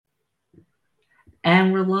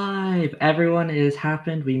And we're live. Everyone, it has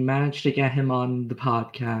happened. We managed to get him on the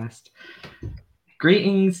podcast.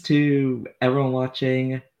 Greetings to everyone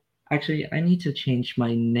watching. Actually, I need to change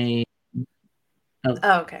my name.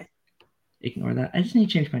 Oh, okay. Ignore that. I just need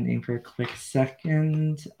to change my name for a quick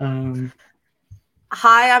second. Hi,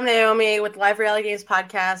 I'm Naomi with Live Reality Games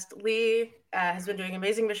Podcast. Lee has been doing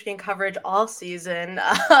amazing Michigan coverage all season.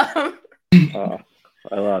 Oh,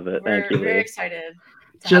 I love it. Thank you, We're very Lee. excited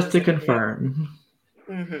to have Just this to confirm.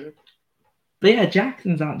 Mm-hmm. But yeah,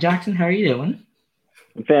 Jackson's on. Jackson, how are you doing?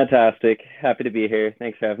 Fantastic. Happy to be here.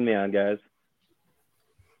 Thanks for having me on, guys.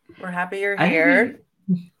 We're happy you're here.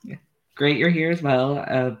 Great you're here as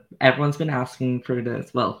well. Everyone's been asking for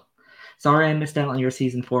this. Well, sorry I missed out on your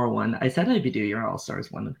season 4 one. I said I'd be doing your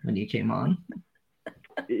All-Stars one when you came on.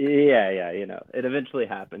 Yeah. You know, it eventually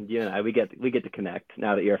happened. You and I, we get to connect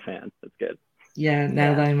now that you're a fan. That's good. Yeah,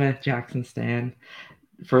 now that I'm a Jackson stan.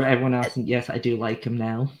 For everyone else, yes, I do like him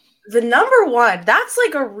now. The number one, that's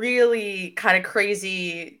like a really kind of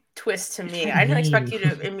crazy twist to me. I didn't expect you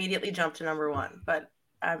to immediately jump to number one, but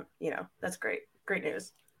that's great. Great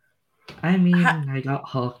news. I mean, I got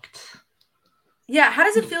hooked. Yeah, how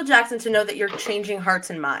does it feel, Jackson, to know that you're changing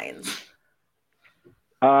hearts and minds?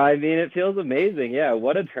 I mean, it feels amazing. Yeah,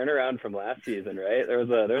 what a turnaround from last season, right? There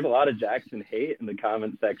was a lot of Jackson hate in the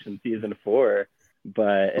comment section season 4,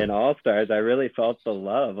 but in All Stars, I really felt the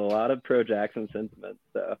love. A lot of pro Jackson sentiment.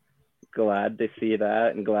 So glad to see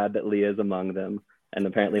that, and glad that Leah's among them, and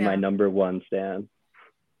apparently my number one stan.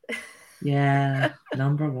 Yeah,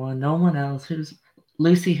 number one. No one else. Who's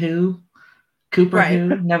Lucy? Who? Cooper? Right.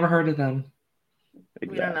 Who? Never heard of them. Exactly.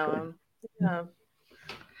 We don't know him. Yeah.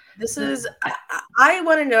 This is. I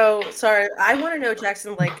want to know. Sorry, I want to know,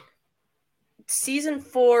 Jackson. Like, season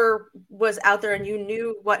 4 was out there, and you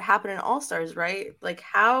knew what happened in All Stars, right? Like,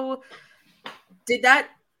 how did that?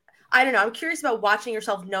 I don't know. I'm curious about watching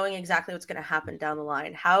yourself, knowing exactly what's going to happen down the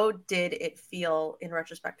line. How did it feel in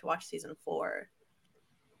retrospect to watch season 4?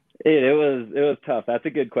 It was tough. That's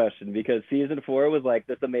a good question, because season 4 was like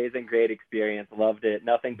this amazing, great experience. Loved it.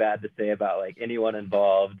 Nothing bad to say about like anyone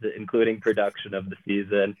involved, including production of the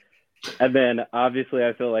season. And then obviously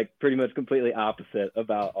I feel like pretty much completely opposite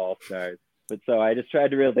about All Stars. But so I just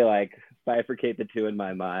tried to really like bifurcate the two in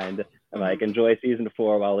my mind and like enjoy season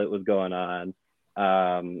 4 while it was going on.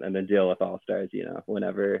 And then deal with All Stars,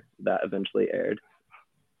 whenever that eventually aired.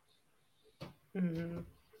 Mm-hmm.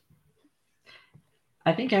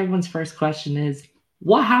 I think everyone's first question is,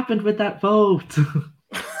 what happened with that vote?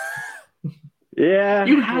 Yeah,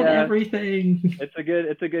 you had everything. It's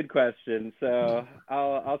a good question. So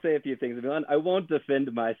I'll say a few things. I won't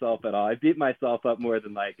defend myself at all. I beat myself up more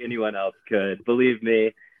than like anyone else could. Believe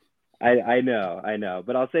me, I know.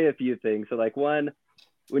 But I'll say a few things. So like, one,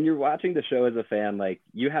 when you're watching the show as a fan, like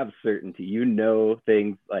you have certainty,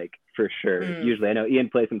 things like for sure. Usually, I know Ian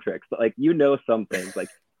plays some tricks, but like some things, like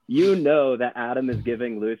that Adam is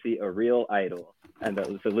giving Lucy a real idol, and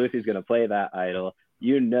so Lucy's gonna play that idol.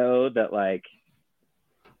 That like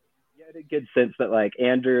you had a good sense that like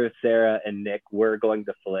Andrew, Sarah, and Nick were going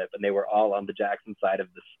to flip, and they were all on the Jackson side of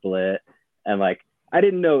the split. And like I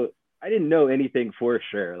didn't know anything for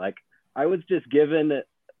sure. Like I was just given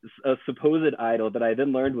a supposed idol that I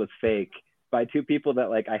then learned was fake by two people that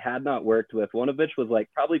like I had not worked with, one of which was like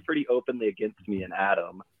probably pretty openly against me and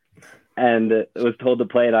Adam, and was told to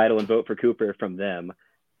play an idol and vote for Cooper from them.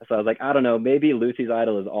 So I was like, I don't know, maybe Lucy's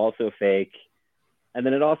idol is also fake. And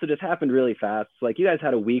then it also just happened really fast. So, like, you guys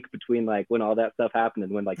had a week between like when all that stuff happened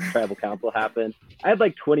and when like the tribal council happened. I had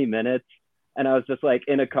like 20 minutes, and I was just like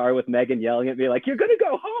in a car with Megan yelling at me like, "You're gonna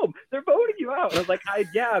go home. They're voting you out." And I was like,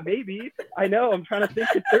 yeah, maybe. I know. I'm trying to think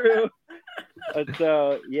it through.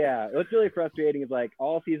 So yeah, what's really frustrating is like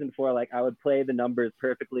all season 4, like I would play the numbers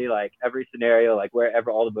perfectly, like every scenario, like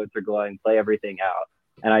wherever all the votes are going, play everything out.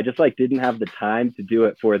 And I just like didn't have the time to do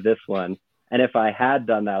it for this one. And if I had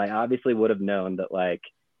done that, I obviously would have known that, like,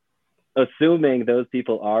 assuming those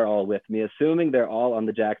people are all with me, assuming they're all on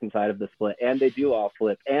the Jackson side of the split, and they do all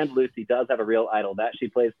flip, and Lucy does have a real idol that she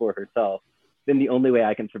plays for herself, then the only way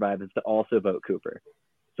I can survive is to also vote Cooper.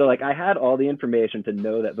 So, like, I had all the information to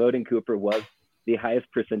know that voting Cooper was the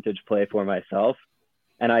highest percentage play for myself,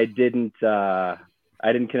 and I didn't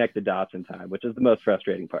connect the dots in time, which is the most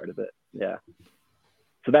frustrating part of it. Yeah.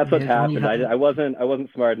 So that's what happened. I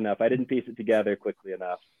wasn't smart enough. I didn't piece it together quickly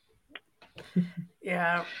enough.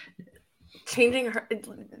 Yeah. Changing her,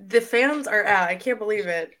 the fans are out. I can't believe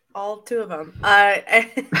it. All 2 of them.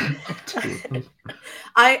 I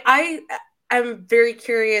am very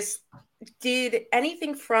curious. Did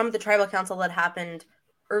anything from the tribal council that happened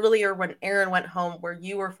earlier when Aaron went home, where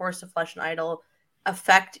you were forced to flush an idol,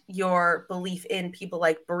 affect your belief in people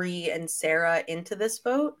like Bree and Sarah into this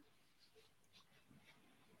vote?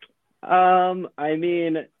 I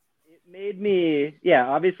mean, it made me, yeah,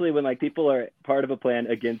 obviously when like people are part of a plan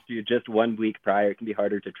against you just 1 week prior, it can be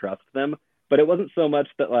harder to trust them. But it wasn't so much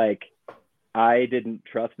that like I didn't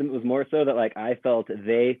trust them. It was more so that like I felt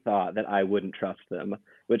they thought that I wouldn't trust them,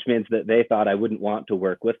 which means that they thought I wouldn't want to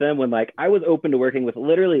work with them when like I was open to working with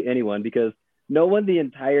literally anyone, because no one the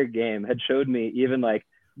entire game had showed me even like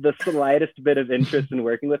the slightest bit of interest in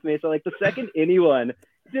working with me. So like the second anyone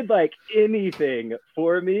did like anything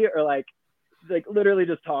for me or like literally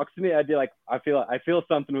just talks to me, I'd be like, I feel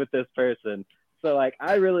something with this person. So like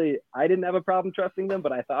I didn't have a problem trusting them,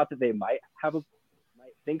 but I thought that they might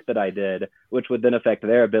think that I did, which would then affect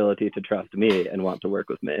their ability to trust me and want to work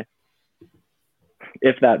with me.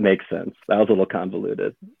 If that makes sense. That was a little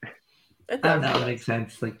convoluted. That makes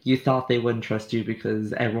sense. Like you thought they wouldn't trust you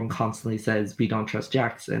because everyone constantly says we don't trust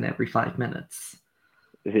Jackson every 5 minutes.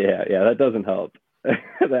 Yeah, that doesn't help.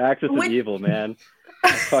 The axis of evil, man.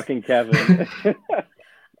 Fucking Kevin.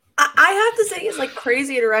 I have to say it's like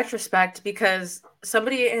crazy in retrospect, because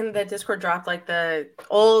somebody in the Discord dropped like the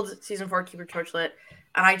old season 4 Keep Your Torch Lit,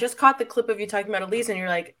 and I just caught the clip of you talking about Eliza, and you're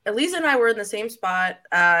like, Eliza and I were in the same spot,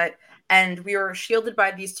 and we were shielded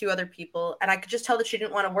by these 2 other people, and I could just tell that she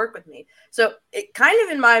didn't want to work with me. So it kind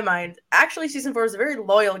of, in my mind, actually season 4 is a very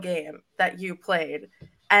loyal game that you played,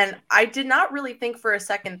 and I did not really think for a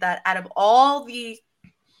second that out of all the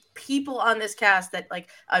people on this cast that, like,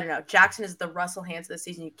 I don't know, Jackson is the Russell Hantz of the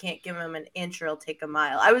season. You can't give him an inch or he'll take a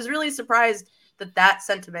mile. I was really surprised that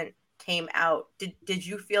sentiment came out. Did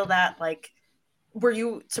you feel that? Like, were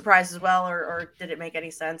you surprised as well, or did it make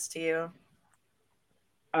any sense to you?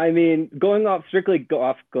 I mean, going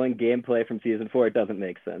gameplay from season 4, it doesn't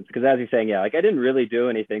make sense, because as you're saying, yeah, like I didn't really do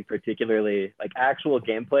anything particularly like actual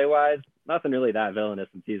gameplay wise. Nothing really that villainous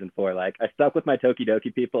in season 4. Like I stuck with my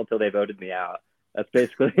Tokidoki people until they voted me out. That's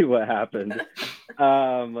basically what happened.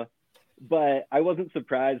 But I wasn't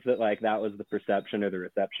surprised that like that was the perception or the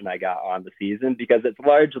reception I got on the season, because it's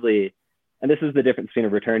largely, and this is the difference between a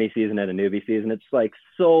returnee season and a newbie season, it's like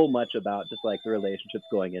so much about just like the relationships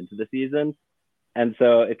going into the season. And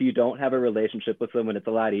so if you don't have a relationship with someone, it's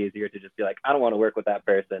a lot easier to just be like, I don't want to work with that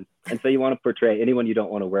person. And so you want to portray anyone you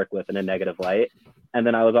don't want to work with in a negative light. And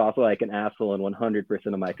then I was also like an asshole in 100%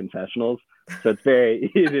 of my confessionals. So it's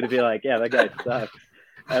very easy to be like, yeah, that guy sucks.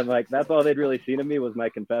 And like, that's all they'd really seen of me was my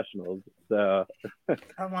confessionals. So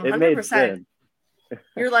 100%. It made sense.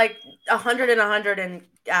 You're like 100 and 100 in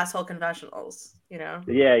asshole confessionals, you know?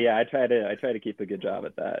 Yeah. I try to keep a good job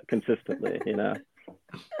at that consistently, you know?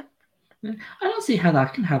 I don't see how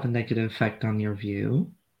that can have a negative effect on your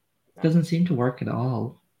view. It doesn't seem to work at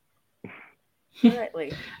all.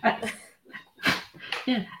 Rightly.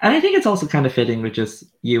 Yeah, and I think it's also kind of fitting with just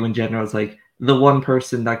you in general. It's like the one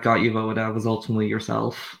person that got you voted out was ultimately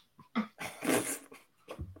yourself.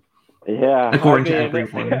 Yeah, according to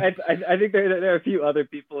everyone. I think there are a few other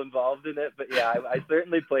people involved in it, but yeah, I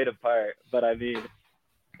certainly played a part. But I mean,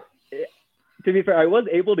 to be fair, I was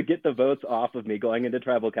able to get the votes off of me going into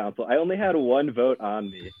tribal council. I only had 1 vote on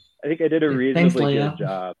me. I think I did a reasonably good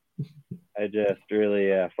job. I just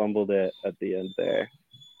really fumbled it at the end there.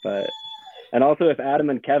 And also, if Adam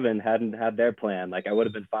and Kevin hadn't had their plan, like I would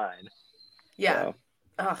have been fine. Yeah. So.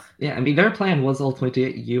 Ugh. Yeah, I mean, their plan was ultimately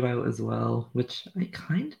to get you out as well, which I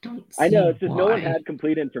kind of don't see. I know, it's just no one had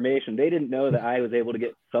complete information. They didn't know that I was able to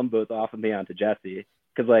get some votes off of me onto Jesse.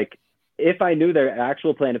 Because, like, if I knew their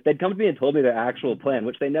actual plan, if they'd come to me and told me their actual plan,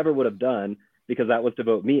 which they never would have done because that was to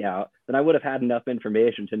vote me out, then I would have had enough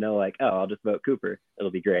information to know, like, oh, I'll just vote Cooper.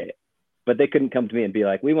 It'll be great. But they couldn't come to me and be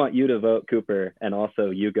like, we want you to vote Cooper and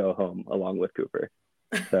also you go home along with Cooper.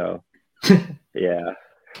 So, yeah.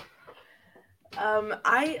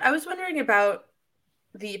 I was wondering about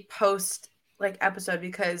the post episode,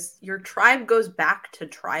 because your tribe goes back to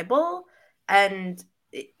tribal, and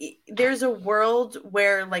there's a world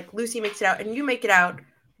where like Lucy makes it out and you make it out.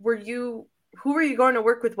 Who were you going to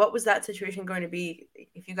work with? What was that situation going to be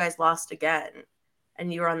if you guys lost again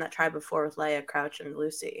and you were on that tribe before with Leia, Crouch, and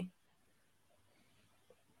Lucy?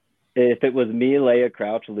 If it was me, Leia,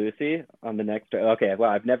 Crouch, Lucy on the next, okay, well,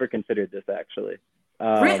 I've never considered this actually.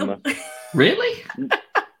 Really?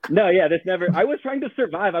 No, yeah, this never. I was trying to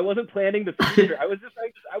survive. I wasn't planning the future. I was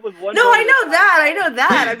one. No, I know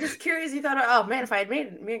that. I'm just curious. You thought, oh man, if I had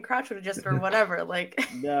made me and Crouch would have just or whatever. Like.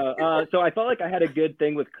 No, so I felt like I had a good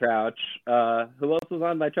thing with Crouch. Who else was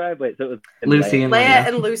on my tribe? Wait, so it was Lucy and Leia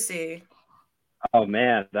and Lucy. Oh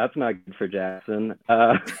man, that's not good for Jackson.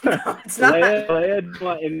 No, it's not. Leia doesn't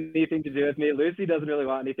want anything to do with me. Lucy doesn't really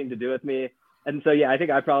want anything to do with me. And so, yeah, I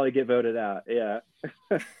think I probably get voted out. Yeah.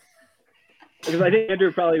 Because I think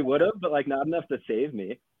Andrew probably would have, but like not enough to save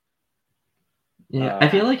me. Yeah, I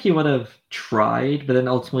feel like he would have tried, but then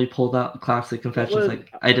ultimately pulled out classic confessions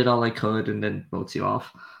like, I did all I could, and then votes you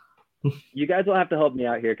off. You guys will have to help me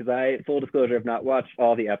out here because full disclosure, have not watched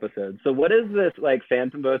all the episodes. So what is this like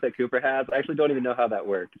phantom vote that Cooper has? I actually don't even know how that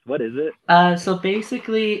works. What is it? So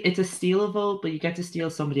basically, it's a steal a vote, but you get to steal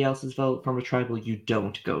somebody else's vote from a tribal you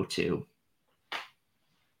don't go to.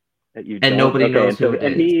 And nobody knows who it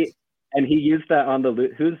is. And he used that on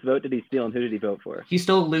whose vote did he steal and who did he vote for? He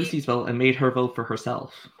stole Lucy's vote and made her vote for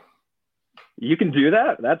herself. You can do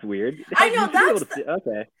that? That's weird. I know,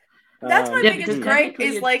 okay. That's my biggest gripe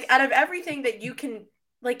is like out of everything that you can,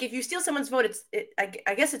 like if you steal someone's vote,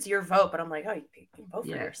 I guess it's your vote, but I'm like, oh, you can vote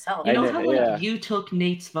for yourself. You know how you took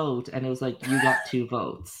Nate's vote and it was like you got 2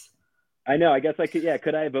 votes. I know. I guess I could. Yeah,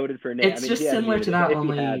 could I have voted for Nate? It's just similar to that.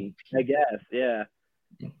 Only I guess. Yeah.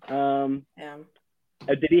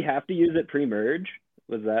 Did he have to use it pre-merge?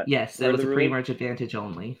 Was that? Yes, that was a pre-merge advantage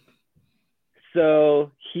only.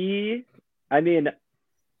 So he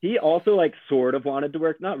also like sort of wanted to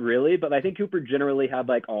work, not really, but I think Cooper generally had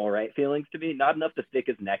like all right feelings to me, not enough to stick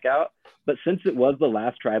his neck out. But since it was the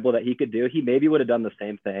last tribal that he could do, he maybe would have done the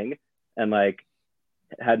same thing and like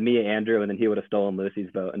had me, Andrew, and then he would have stolen Lucy's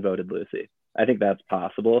vote and voted Lucy. I think that's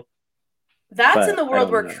possible. That's in the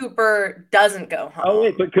world where Cooper doesn't go home. Oh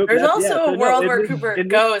wait, but Cooper. There's also a world where Cooper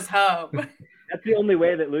goes home. That's the only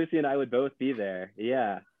way that Lucy and I would both be there.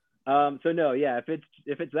 Yeah. So no, yeah.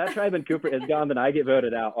 If it's that tribe and Cooper is gone, then I get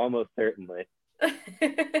voted out almost certainly.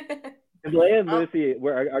 And Leia and Lucy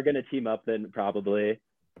are going to team up then probably,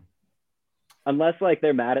 unless like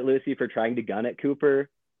they're mad at Lucy for trying to gun at Cooper.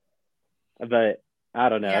 But I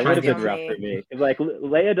don't know. It would have been rough for me. It's like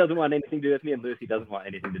Leia doesn't want anything to do with me, and Lucy doesn't want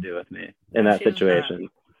anything to do with me in that situation.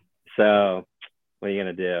 So, what are you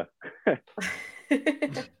gonna do?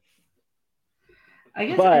 I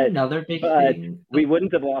guess another big thing. We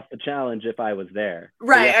wouldn't have lost the challenge if I was there.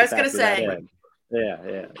 Right. I was gonna say.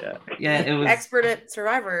 Yeah. It was expert at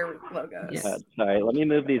Survivor logos. Yeah. Sorry. Let me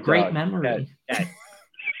move these. Great dogs. memory. Guys.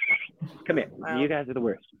 Come here. Wow. You guys are the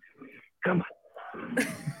worst. Come on.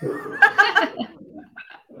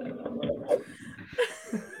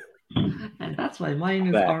 And that's why mine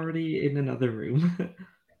is already in another room.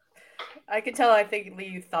 I could tell. I think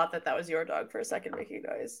Lee thought that was your dog for a second making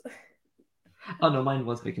noise. Oh no, mine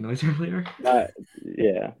was making noise earlier.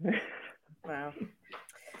 Yeah. Wow.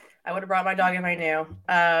 I would have brought my dog if I knew.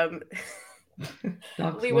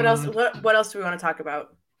 Lee, what else? What else do we want to talk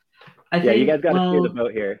about? You guys got to clear the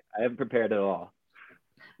boat here. I haven't prepared at all.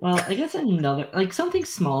 Well, I guess another, like something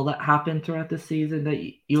small that happened throughout the season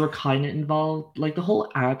that you were kind of involved, like the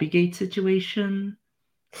whole Abby-gate situation.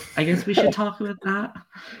 I guess we should talk about that.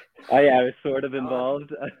 Oh yeah, I was sort of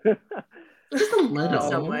involved. Just a little.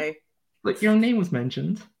 Some way. Like your name was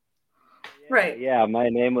mentioned. Right. Yeah, my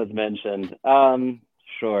name was mentioned.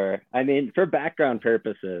 Sure. I mean, for background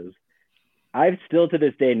purposes, I've still to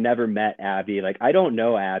this day never met Abby. Like, I don't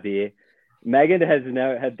know Abby. Megan doesn't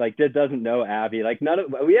know Abby. Like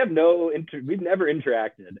we've never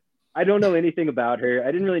interacted. I don't know anything about her.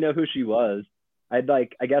 I didn't really know who she was. I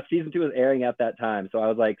guess season 2 was airing at that time, so I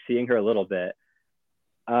was like seeing her a little bit.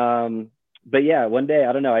 But yeah, one day,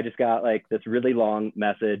 I don't know, I just got like this really long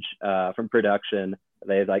message from production.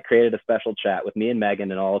 They like created a special chat with me and Megan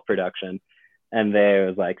and all of production, and it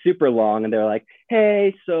was like super long, and they were like,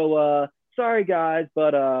 "Hey, so sorry guys,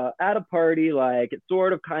 but at a party, like it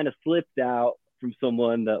sort of kind of slipped out from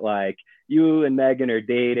someone that like you and Megan are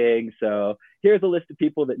dating. So here's a list of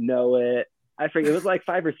people that know it." I forget, it was like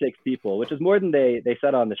 5 or 6 people, which is more than they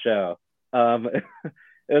said on the show. It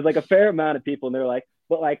was like a fair amount of people, and they're like,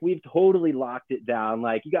 "But like we've totally locked it down.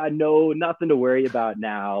 Like you got nothing to worry about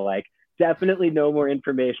now. Like definitely no more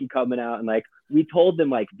information coming out. And like we told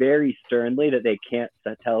them like very sternly that they can't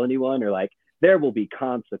tell anyone, or like there will be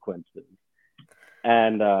consequences."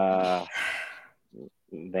 And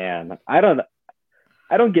man, I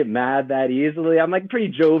don't get mad that easily. I'm like a pretty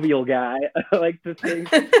jovial guy. I like to think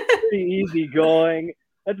pretty easy going.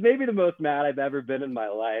 That's maybe the most mad I've ever been in my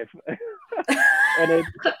life. And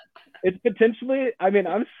it's potentially, I mean,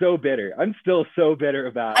 I'm so bitter. I'm still so bitter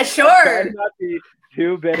about it. Sure. I'm trying not to be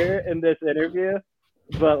too bitter in this interview,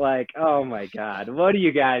 but like, oh my God, what are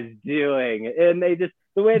you guys doing? And the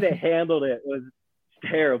way they handled it was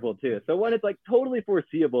terrible too. So when it's like totally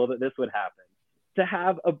foreseeable that this would happen, to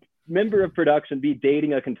have a member of production be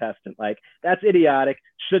dating a contestant, like that's idiotic.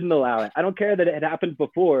 Shouldn't allow it. I don't care that it had happened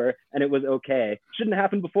before and it was okay. Shouldn't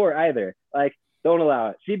happen before either. Like, don't allow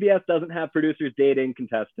it. CBS doesn't have producers dating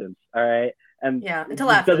contestants. All right. And yeah, until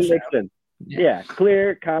after doesn't make sense. Yeah,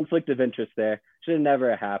 clear conflict of interest there. Should have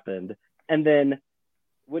never happened. And then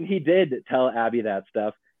when he did tell Abby that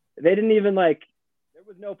stuff, they didn't even there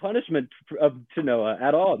was no punishment to Noah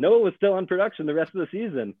at all. Noah was still on production the rest of the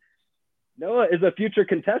season. Noah is a future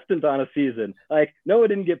contestant on a season. Noah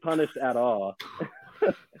didn't get punished at all.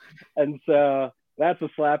 And so that's a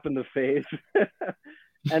slap in the face.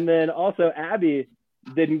 And then also Abby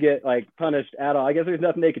didn't get punished at all. I guess there's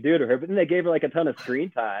nothing they could do to her, but then they gave her a ton of screen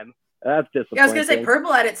time. That's disappointing. Yeah, I was gonna say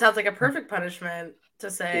Purple Edit sounds like a perfect punishment to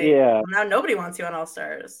say. Yeah. Well, now nobody wants you on All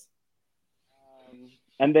Stars.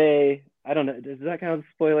 And I don't know, does that count as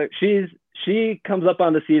a spoiler? She comes up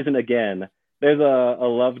on the season again. There's a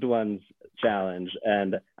loved ones challenge,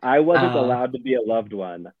 and I wasn't allowed to be a loved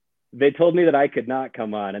one. They told me that I could not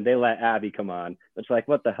come on, and they let Abby come on. It's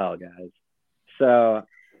what the hell, guys? So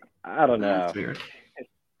I don't know. That's weird.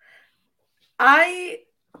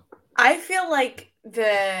 I feel like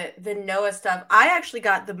the Noah stuff, I actually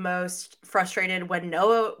got the most frustrated when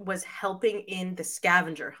Noah was helping in the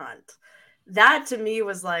scavenger hunt. That to me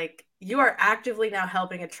was you are actively now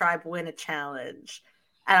helping a tribe win a challenge.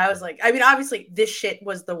 And I was obviously this shit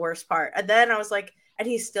was the worst part. And then I was and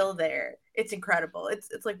he's still there. It's incredible. It's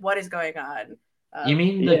what is going on? You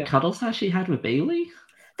mean the cuddle sash she had with Bailey?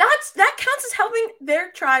 That counts as helping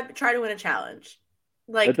their tribe try to win a challenge.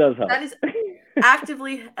 It does help. That is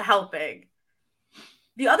actively helping.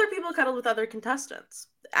 The other people cuddled with other contestants.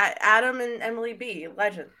 Adam and Emily B,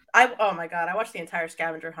 legend. Oh my god, I watched the entire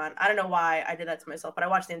scavenger hunt. I don't know why I did that to myself, but I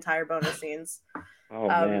watched the entire bonus scenes. Oh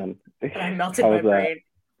man, and I melted my brain.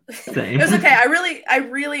 Same. It was okay. I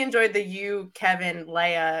really enjoyed the you, Kevin,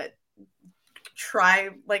 Leia try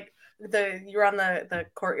you're on the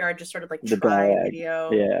courtyard just sort of try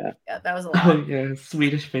video. Yeah, that was a lot. Oh yeah,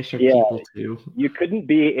 Swedish Fish are people too. You couldn't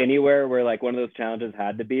be anywhere where one of those challenges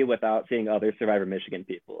had to be without seeing other Survivor Michigan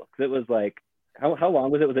people, because it was how long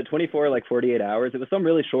was it? Was it 24 48 hours? It was some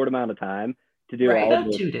really short amount of time to do all of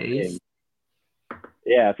those 2 days. things.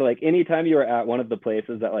 Yeah, so anytime you were at one of the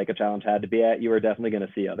places that a challenge had to be at, you were definitely going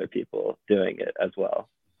to see other people doing it as well.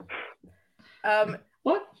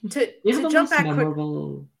 What? To jump back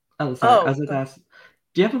memorable... quick. Oh, sorry. I was going to ask,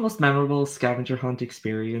 do you have the most memorable scavenger hunt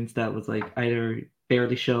experience that was either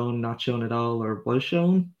barely shown, not shown at all, or was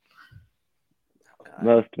shown?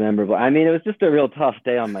 Most memorable. I mean, it was just a real tough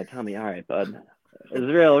day on my tummy. All right, bud. It was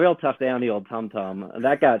a real tough day on the old tum-tum. And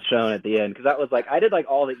that got shown at the end, because that was I did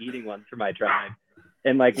all the eating ones for my tribe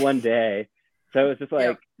in one day. So it was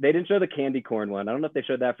just they didn't show the candy corn one. I don't know if they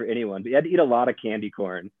showed that for anyone, but you had to eat a lot of candy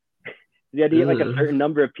corn. You had to eat a certain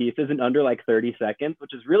number of pieces in under 30 seconds,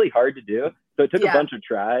 which is really hard to do. So it took a bunch of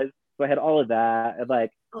tries. So I had all of that. I had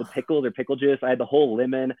the pickles or pickle juice. I had the whole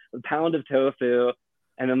lemon, a pound of tofu,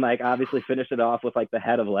 and then obviously finished it off with the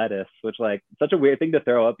head of lettuce, which such a weird thing to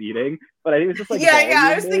throw up eating. But I think it was just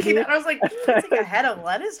I was thinking that. I was take a head of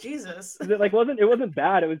lettuce, Jesus. It wasn't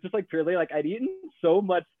bad. It was just purely I'd eaten so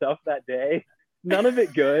much stuff that day, none of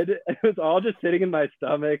it good. It was all just sitting in my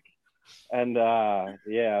stomach. And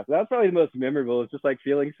that's probably the most memorable. It's just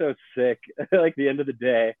feeling so sick the end of the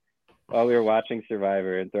day while we were watching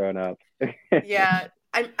Survivor and throwing up. Yeah.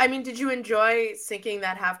 I mean, did you enjoy sinking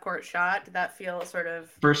that half court shot? Did that feel sort of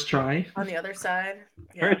first try on the other side?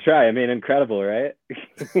 Yeah. First try. I mean, incredible, right?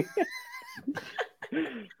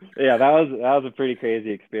 Yeah, that was a pretty crazy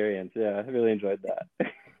experience. Yeah, I really enjoyed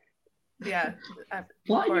that. Yeah.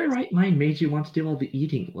 What in your right mind made you want to do all the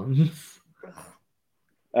eating ones?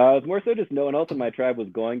 It was more so just no one else in my tribe was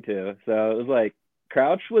going to. So it was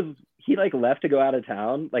Crouch he left to go out of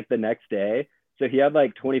town the next day. So he had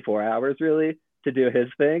 24 hours really to do his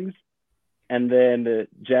things. And then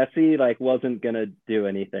Jesse wasn't going to do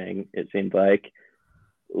anything, it seemed like.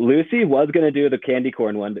 Lucy was going to do the candy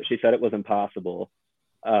corn one, but she said it was impossible.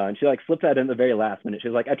 And she slipped that in the very last minute. She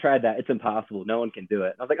was I tried that. It's impossible. No one can do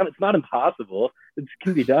it. I was it's not impossible. It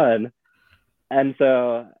can be done. And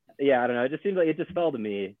so... yeah, I don't know. It just seems it just fell to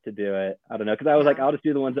me to do it. I don't know, because I was I'll just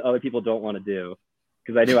do the ones that other people don't want to do,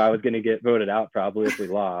 because I knew I was going to get voted out probably if we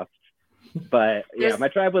lost. But yeah, my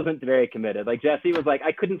tribe wasn't very committed. Jesse was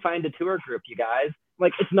I couldn't find a tour group, you guys.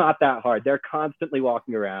 It's not that hard. They're constantly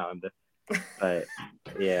walking around. But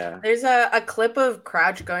yeah. There's a clip of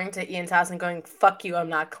Crouch going to Ian's house and going, "Fuck you, I'm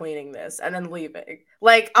not cleaning this," and then leaving.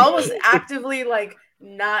 Almost actively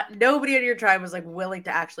nobody in your tribe was willing to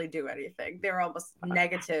actually do anything. They were almost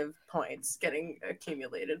negative points getting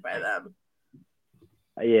accumulated by them.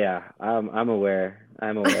 Yeah, I'm aware.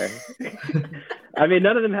 I mean,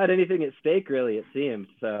 none of them had anything at stake, really, it seemed.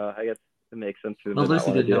 So I guess it makes sense for them. Well,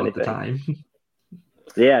 Lucy didn't know at the time.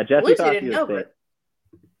 Yeah, Jesse Lucy thought didn't he was know, sick.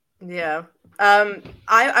 But... yeah.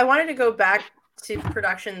 I wanted to go back to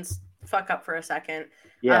production's fuck up for a second.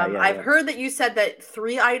 Yeah, I've heard that you said that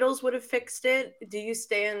 3 idols would have fixed it. Do you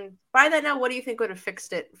stand by that now? What do you think would have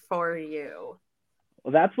fixed it for you?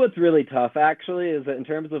 Well, that's what's really tough, actually, is that in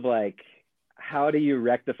terms of like, how do you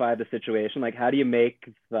rectify the situation? Like, how do you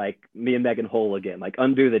make like me and Megan whole again? Like,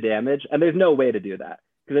 undo the damage? And there's no way to do that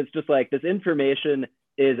because it's just like this information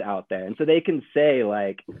is out there, and so they can say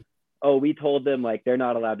like, oh, we told them like they're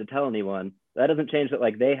not allowed to tell anyone. That doesn't change that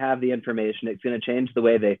like they have the information. It's going to change the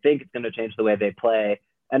way they think. It's going to change the way they play.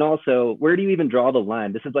 And also, where do you even draw the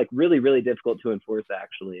line? This is like really, really difficult to enforce,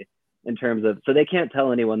 actually, in terms of, so they can't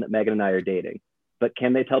tell anyone that Megan and I are dating, but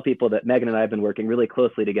can they tell people that Megan and I have been working really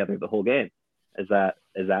closely together the whole game? Is that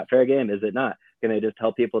fair game? Is it not? Can they just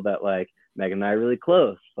tell people that like Megan and I are really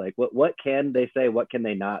close? Like what can they say? What can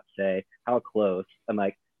they not say? How close? And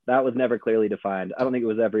like, that was never clearly defined. I don't think it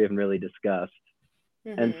was ever even really discussed.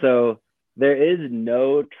 Mm-hmm. And so there is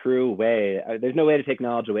no true way. There's no way to take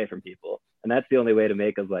knowledge away from people. And that's the only way to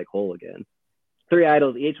make us like whole again. 3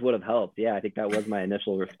 idols each would have helped. Yeah, I think that was my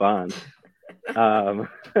initial response,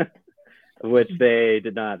 which they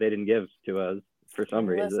didn't give to us for some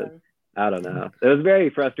reason. I don't know. It was very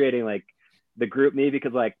frustrating, like the group me,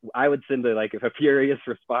 because like I would send like a furious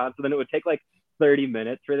response, and then it would take like 30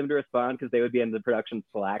 minutes for them to respond because they would be in the production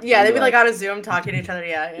Slack. Yeah, they'd be like on a Zoom talking to each other.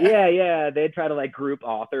 Yeah. They'd try to like group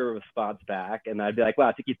author a response back, and I'd be like, wow,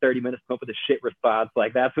 it took you 30 minutes to come up with a shit response.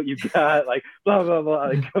 Like, that's what you got? Like, blah, blah, blah,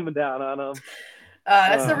 like coming down on them.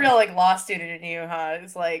 That's the real like law student in you, huh?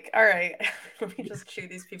 It's like, all right, let me just chew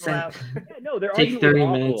these people out. Yeah, no, they're take 30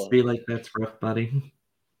 minutes to be like, that's rough, buddy.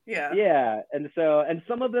 Yeah. And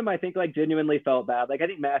some of them I think like genuinely felt bad. Like I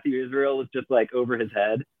think Matthew Israel was just like over his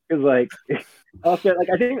head because like also like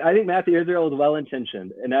I think Matthew Israel was well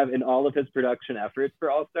intentioned in all of his production efforts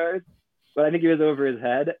for All Stars, but I think he was over his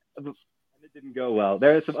head and it didn't go well.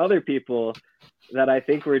 There are some other people that I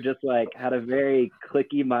think were just like had a very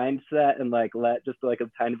cliquey mindset and like let just like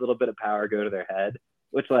a tiny little bit of power go to their head,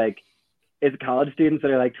 which like is college students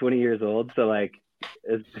that are like 20 years old, so like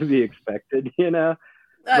is to be expected, you know.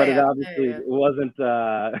 But it obviously wasn't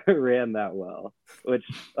ran that well, which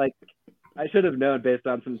like I should have known based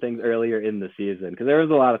on some things earlier in the season, because there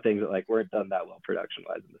was a lot of things that like weren't done that well production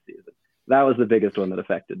wise in the season. That was the biggest one that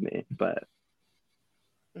affected me. But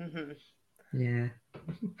yeah,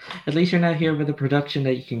 at least you're not here with a production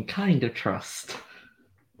that you can kind of trust.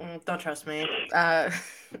 Don't trust me. No,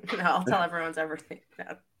 I'll tell everyone's everything.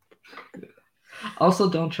 No. Also,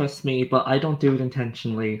 don't trust me, but I don't do it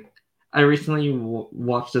intentionally. I recently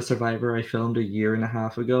watched a Survivor I filmed 1.5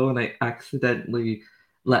 years ago, and I accidentally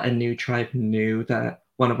let a new tribe know that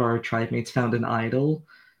one of our tribe mates found an idol.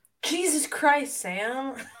 Jesus Christ,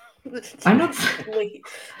 Sam! I'm not.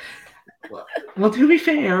 Well, to be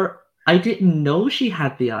fair, I didn't know she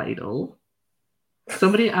had the idol.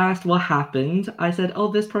 Somebody asked what happened. I said,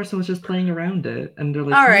 "Oh, this person was just playing around it," and they're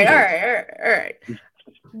like, "All right.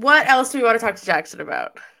 What else do we want to talk to Jackson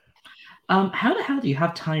about?" How the hell do you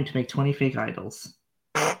have time to make 20 fake idols?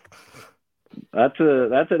 That's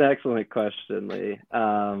an excellent question, Lee.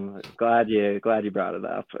 Glad you brought it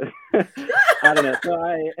up. I don't know. So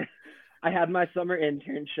I had my summer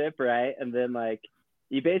internship, right? And then like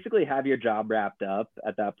you basically have your job wrapped up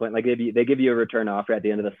at that point. Like they give you a return offer at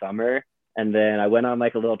the end of the summer. And then I went on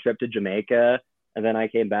like a little trip to Jamaica, and then I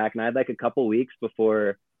came back and I had like a couple weeks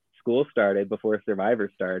before school started, before Survivor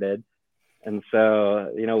started. And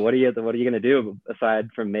so, you know, what are you going to do aside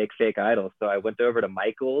from make fake idols? So I went over to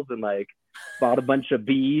Michael's and like bought a bunch of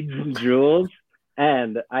beads and jewels.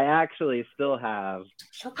 And I actually still have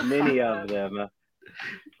many of them.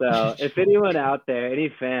 So if anyone out there, any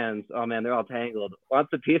fans, oh man, they're all tangled,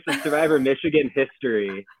 wants a piece of Survivor Michigan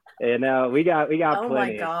history, you know, we got plenty. Oh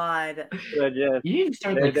my God. So just, you need to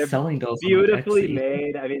start like selling those. Beautifully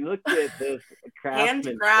made. I mean, look at this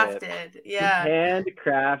handcrafted. Yeah.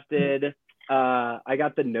 Handcrafted. I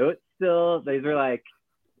got the notes still. These are like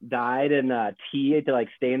dyed in tea to like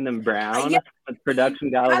stain them brown. The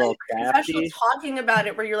production got a little crafty. Talking about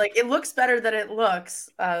it, where you're like, it looks better than it looks.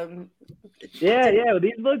 Yeah.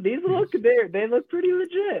 These look they look pretty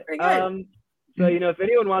legit. Pretty good. So you know, if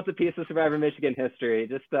anyone wants a piece of Survivor Michigan history,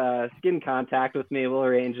 just get in contact with me. We'll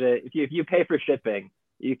arrange it. If you pay for shipping,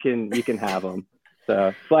 you can have them.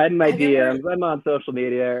 So slide in my DMs. I'm on social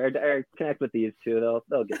media or connect with these two.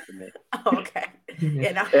 They'll get to me. Oh, okay.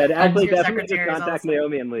 Yeah. No, and actually, definitely just contact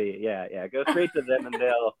Naomi and Lee. Yeah. Go straight to them and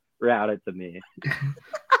they'll route it to me.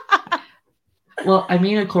 Well, I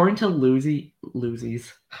mean, according to Lucy's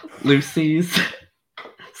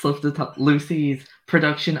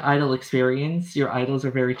production idol experience, your idols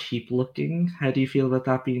are very cheap looking. How do you feel about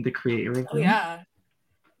that being the creator of them? Oh yeah.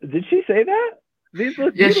 Did she say that? These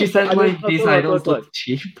look Yeah, she beautiful. said I mean, like these look. idols look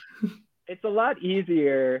cheap. It's a lot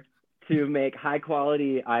easier to make high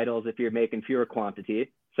quality idols if you're making fewer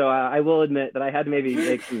quantity. So I will admit that I had to maybe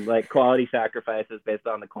make some like quality sacrifices based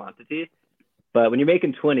on the quantity. But when you're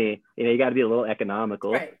making 20, you got to be a little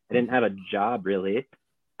economical. Right. I didn't have a job really.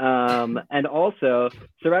 And also,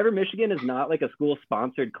 Survivor Michigan is not like a school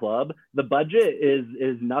sponsored club. The budget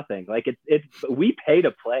is nothing. Like it's we pay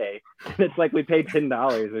to play. It's like we pay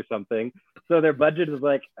 $10 or something. So their budget is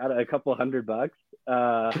like a couple $100.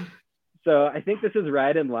 So I think this is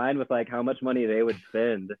right in line with like how much money they would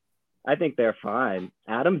spend. I think they're fine.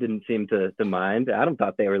 Adam didn't seem to mind. Adam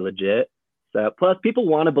thought they were legit. So plus people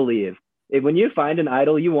want to believe. When you find an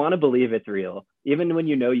idol, you want to believe it's real, even when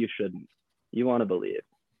you know you shouldn't. You want to believe.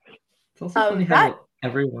 It's also funny how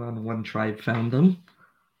everyone on One Tribe found them.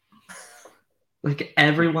 Like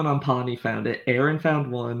everyone on Pawnee found it. Aaron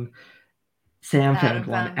found one. Sam found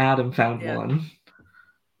one. Adam found one.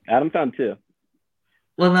 Adam found two.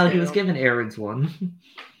 Well, no, he was given Aaron's one.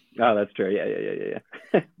 Oh, that's true.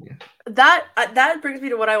 Yeah. That brings me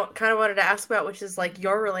to what I kind of wanted to ask about, which is like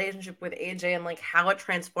your relationship with AJ and like how it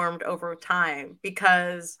transformed over time.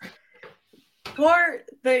 Because for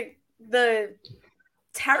the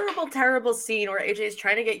terrible scene where AJ is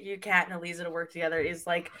trying to get UCAT and Eliza to work together is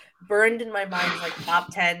like burned in my mind as like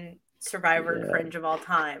top 10 Survivor cringe of all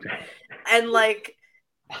time. And like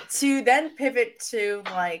to then pivot to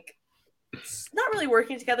like not really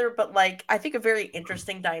working together, but like I think a very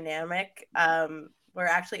interesting dynamic where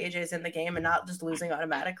actually AJ is in the game and not just losing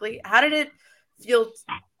automatically. How did it feel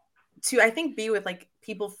to, I think, be with like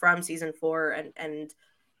people from season 4 and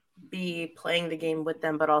be playing the game with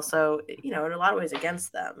them, but also, in a lot of ways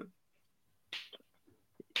against them?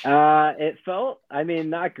 It felt,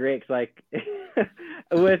 not great. 'Cause like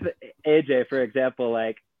with AJ, for example,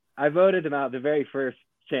 like I voted him out the very first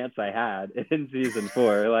chance I had in season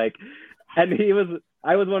 4. Like, and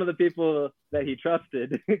I was one of the people that he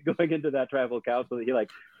trusted going into that tribal council that he like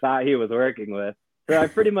thought he was working with. So I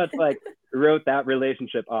pretty much like wrote that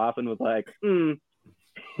relationship off and was like,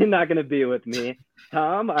 he's not going to be with me.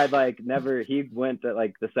 Tom, he went to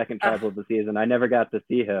like the second tribal of the season. I never got to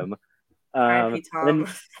see him. Tom. And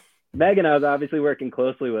Megan, I was obviously working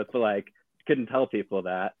closely with, but like couldn't tell people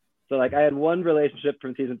that. So like I had one relationship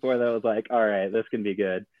from season 4 that was like, all right, this can be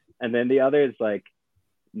good. And then the other is like,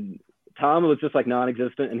 Tom was just like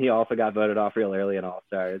non-existent, and he also got voted off real early in All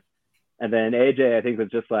Stars. And then AJ, I think, was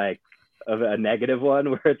just like a negative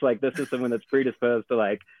one, where it's like, this is someone that's predisposed to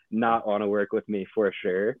like not want to work with me for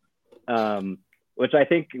sure. Which I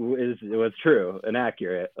think was true and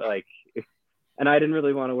accurate. Like, and I didn't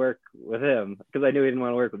really want to work with him because I knew he didn't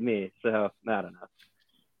want to work with me. So I don't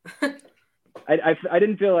know. I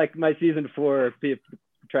didn't feel like my season 4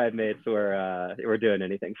 tribe mates were doing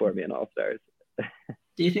anything for me in All Stars.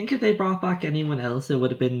 Do you think if they brought back anyone else, it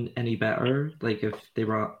would have been any better? Like if they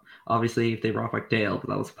brought back Dale, but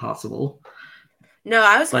that was possible. No,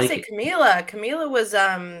 I was gonna say Camila. Camila was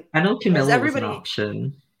I know Camila was an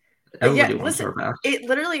option. Everybody wants her back. It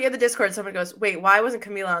literally in the Discord, someone goes, "Wait, why wasn't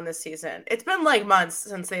Camila on this season?" It's been like months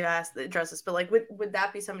since they've addressed this, but like, would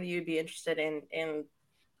that be somebody you'd be interested in,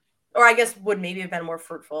 or I guess would maybe have been more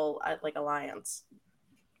fruitful at like alliance?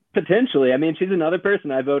 Potentially. She's another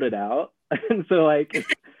person I voted out, and so like,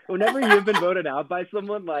 whenever you've been voted out by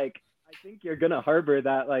someone, like I think you're gonna harbor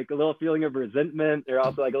that like a little feeling of resentment, or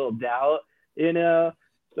also like a little doubt,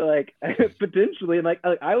 So like potentially, like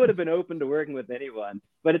I would have been open to working with anyone,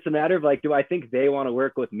 but it's a matter of like, do I think they want to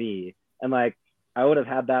work with me? And like, I would have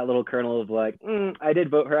had that little kernel of like, I did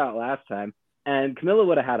vote her out last time, and Camila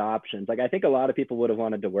would have had options. Like I think a lot of people would have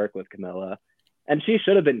wanted to work with Camila, and she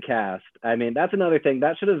should have been cast. That's another thing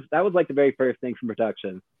that was like the very first thing from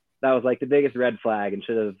production. That was like the biggest red flag, and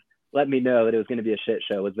should have let me know that it was going to be a shit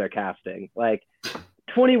show, was their casting. Like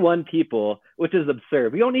 21 people, which is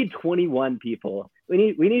absurd. We don't need 21 people.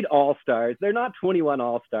 We need all-stars. They're not 21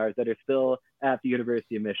 all-stars that are still at the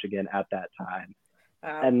University of Michigan at that time.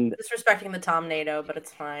 And disrespecting the Tom NATO, but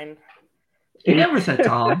it's fine. You never said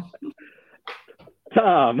Tom.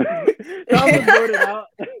 Tom was voted out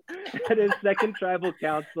at his second tribal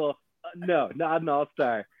council. No, not an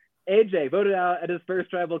all-star. AJ voted out at his first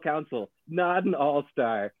tribal council. Not an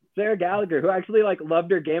all-star. Sarah Gallagher, who actually like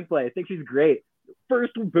loved her gameplay. I think she's great.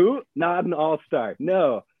 First boot, not an all-star.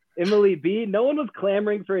 No. Emily B, no one was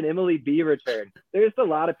clamoring for an Emily B return. There's a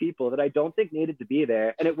lot of people that I don't think needed to be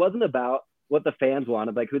there. And it wasn't about what the fans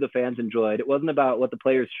wanted, like who the fans enjoyed. It wasn't about what the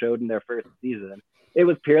players showed in their first season. It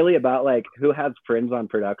was purely about like who has friends on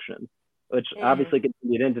production, which obviously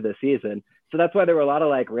continued into the season. So that's why there were a lot of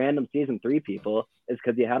like random season 3 people, is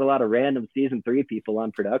because you had a lot of random season 3 people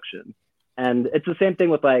on production. And it's the same thing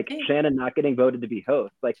with like Shannon not getting voted to be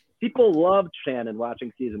host. Like people loved Shannon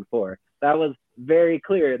watching season 4. That was very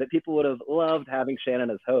clear that people would have loved having Shannon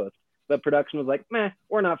as host. But production was like, meh,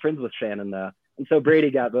 we're not friends with Shannon though. And so Brady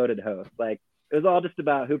got voted host. Like it was all just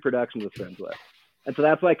about who production was friends with. And so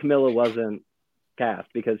that's why Camilla wasn't cast,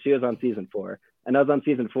 because she was on season 4. And I was on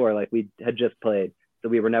season 4, like we had just played. So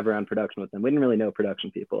we were never on production with them. We didn't really know production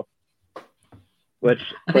people, which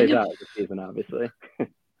plays out this season, obviously.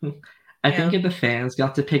 I think if the fans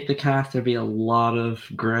got to pick the cast, there'd be a lot of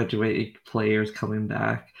graduated players coming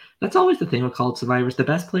back. That's always the thing with College Survivors. The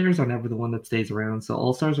best players are never the one that stays around. So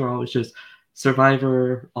All-Stars are always just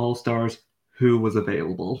Survivor, All-Stars, who was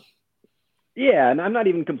available. Yeah, and I'm not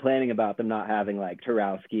even complaining about them not having like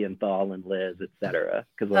Tarowski and Thal and Liz, etc.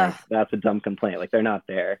 Because like that's a dumb complaint. Like they're not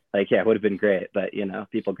there. Like yeah, it would have been great, but you know,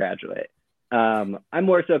 people graduate. I'm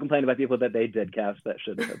more so complaining about people that they did cast that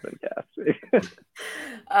shouldn't have been cast.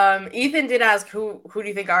 Ethan did ask who do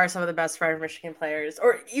you think are some of the best Survivor Michigan players,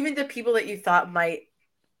 or even the people that you thought might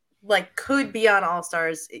like could be on All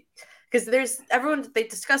Stars, because there's everyone, they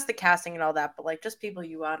discussed the casting and all that, but like just people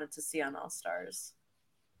you wanted to see on All Stars.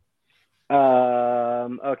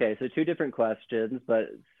 Okay, so 2 different questions, but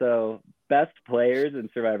so best players in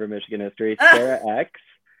Survivor Michigan history, Sarah X.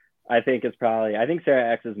 I think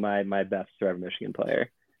Sarah X is my best Survivor Michigan player.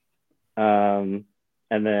 And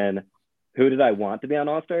then who did I want to be on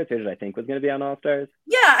All Stars? Who did I think was going to be on All Stars?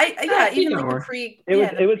 Yeah, even like the pre.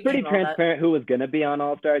 It was pretty transparent who was going to be on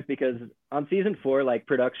All Stars, because on season 4, like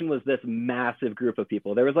production was this massive group of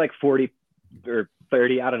people. There was like 40 or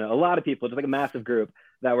 30, I don't know, a lot of people, just like a massive group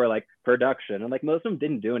that were like production, and like most of them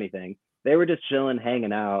didn't do anything. They were just chilling,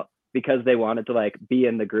 hanging out, because they wanted to like be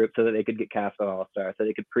in the group so that they could get cast on All Stars, so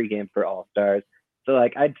they could pregame for All Stars. So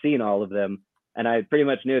like I'd seen all of them, and I pretty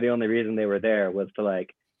much knew the only reason they were there was to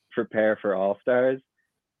like prepare for All Stars.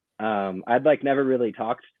 I'd like never really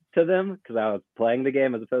talked to them because I was playing the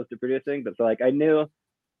game as opposed to producing, but so like I knew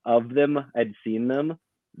of them, I'd seen them,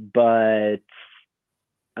 but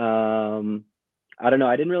I don't know.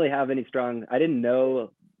 I didn't really have any strong. I didn't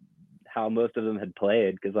know how most of them had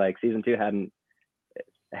played, because like season 2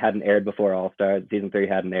 hadn't aired before All Stars. Season 3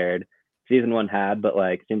 hadn't aired. Season 1 had, but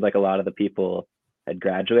like seemed like a lot of the people had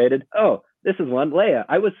graduated. Oh, this is one. Leia.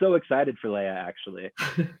 I was so excited for Leia, actually.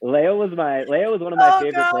 Leia was one of my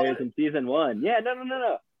favorite players in season 1. Yeah,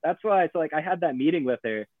 no. That's why. So like I had that meeting with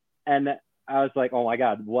her, and I was like, oh my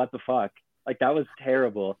god, what the fuck? Like that was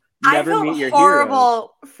terrible. Never meet your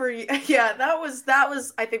horrible hero. For you. Yeah, that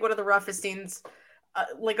was I think one of the roughest scenes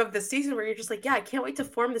like of the season, where you're just like, yeah, I can't wait to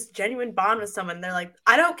form this genuine bond with someone. They're like,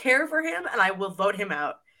 I don't care for him and I will vote him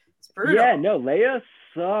out. It's brutal. Yeah, no, Leia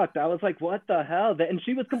sucked. I was like, what the hell? And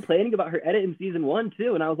she was complaining about her edit in season 1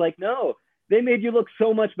 too, and I was like, no, they made you look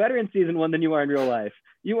so much better in season 1 than you are in real life.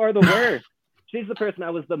 You are the worst. She's the person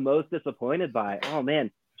I was the most disappointed by. Oh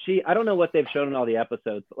man, I don't know what they've shown in all the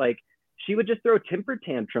episodes, but like she would just throw temper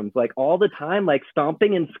tantrums like all the time, like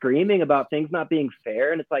stomping and screaming about things not being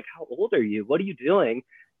fair. And it's like, how old are you? What are you doing?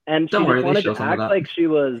 And she just wanted to act like she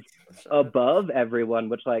was above everyone,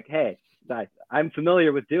 which like, hey, I'm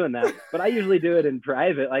familiar with doing that, but I usually do it in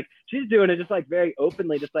private. Like she's doing it just like very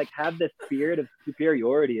openly, just like have this spirit of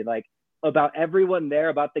superiority, like about everyone there,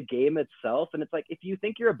 about the game itself. And it's like, if you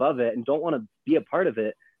think you're above it and don't want to be a part of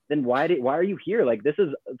it, then why are you here? Like, this is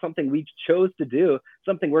something we chose to do,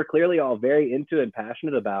 something we're clearly all very into and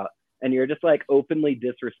passionate about. And you're just like openly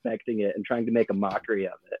disrespecting it and trying to make a mockery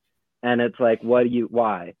of it. And it's like,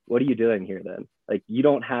 why? What are you doing here then? Like, you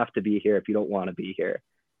don't have to be here if you don't want to be here.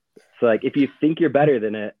 So like, if you think you're better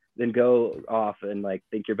than it, then go off and like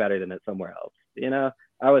think you're better than it somewhere else. You know,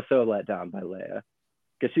 I was so let down by Leia,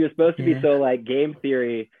 because she was supposed to be so like game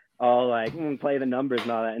theory, all like play the numbers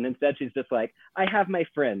and all that, and instead she's just like, I have my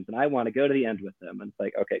friends and I want to go to the end with them, and it's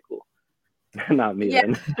like, okay, cool. Not me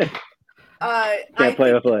then. Can't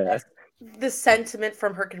play with Leia. The sentiment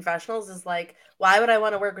from her confessionals is like, why would I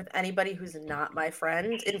want to work with anybody who's not my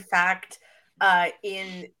friend? In fact,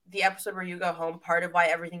 in the episode where you go home, part of why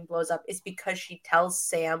everything blows up is because she tells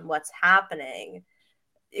Sam what's happening,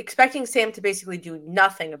 expecting Sam to basically do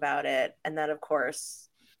nothing about it, and then of course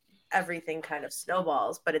everything kind of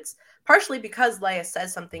snowballs. But it's partially because Leia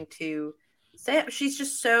says something to Sam. She's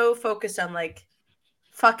just so focused on like,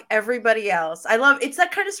 fuck everybody else. It's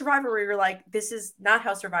that kind of Survivor where you're like, this is not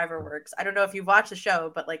how Survivor works. I don't know if you've watched the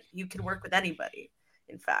show, but like, you can work with anybody,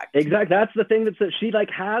 in fact. Exactly. That's the thing, that she like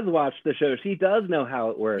has watched the show. She does know how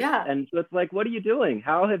it works. Yeah. And so it's like, what are you doing?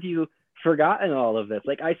 How have you forgotten all of this?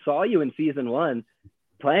 Like, I saw you in season 1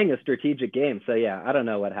 playing a strategic game. So yeah, I don't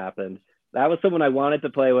know what happened. That was someone I wanted to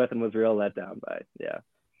play with and was real let down by. Yeah.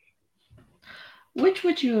 Which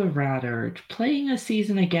would you have rather, playing a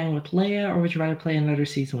season again with Leia, or would you rather play another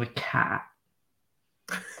season with Kat?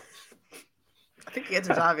 I think the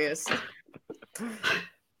answer's obvious.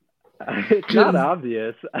 It's not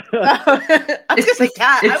obvious. I was gonna say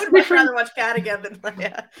Kat. I it's would much different- rather watch Kat again than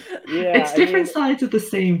Leia. Yeah, It's different sides of the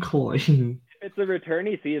same coin. If it's a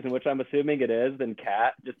returnee season, which I'm assuming it is, then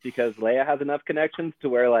Kat, just because Leia has enough connections to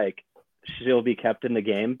where like she'll be kept in the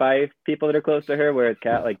game by people that are close to her, whereas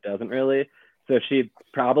Kat like doesn't really. So she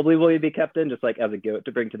probably will be kept in just like as a goat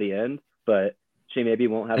to bring to the end, but she maybe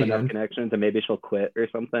won't have enough connections and maybe she'll quit or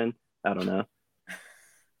something. I don't know.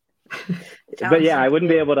 But yeah, I wouldn't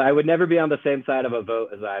be able to. I would never be on the same side of a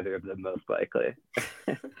vote as either of them, most likely.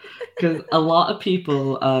 Because a lot of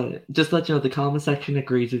people, just let you know, the comment section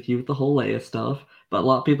agrees with you with the whole Leia stuff, but a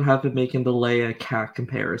lot of people have been making the Leia Cat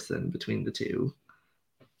comparison between the two.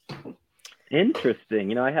 Interesting.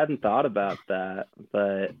 You know, I hadn't thought about that,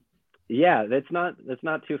 but yeah, it's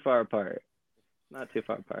not too far apart. Not too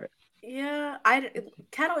far apart. Yeah,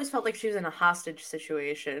 Kat always felt like she was in a hostage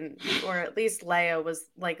situation, or at least Leia was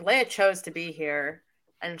like Leia chose to be here,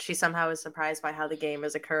 and she somehow is surprised by how the game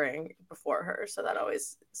is occurring before her. So that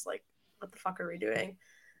always is like, what the fuck are we doing?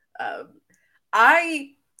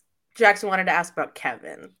 Jackson wanted to ask about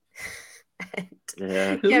Kevin,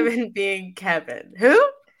 and Kevin being Kevin. Who?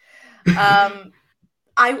 I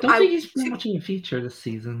don't think he's been much of a feature this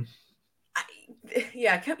season.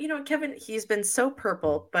 Yeah, you know, Kevin, he's been so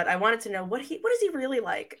purple, but I wanted to know what is he really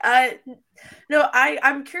like? No,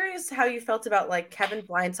 I'm curious how you felt about like Kevin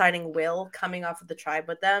blindsiding Will coming off of the tribe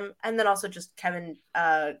with them, and then also just Kevin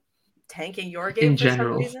tanking your game for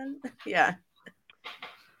some reason. Yeah.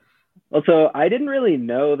 Well, so I didn't really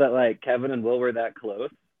know that like Kevin and Will were that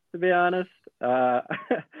close, to be honest. I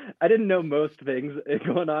didn't know most things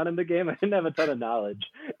going on in the game. I didn't have a ton of knowledge.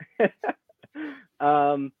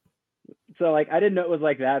 So like I didn't know it was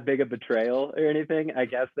like that big a betrayal or anything. I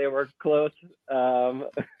guess they were close. But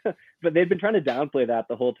they'd been trying to downplay that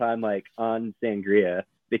the whole time, like on Sangria,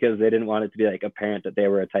 because they didn't want it to be like apparent that they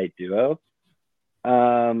were a tight duo. So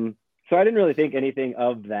I didn't really think anything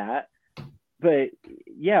of that. But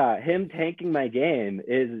yeah, him tanking my game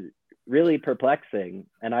is really perplexing,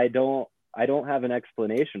 and I don't have an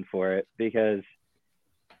explanation for it, because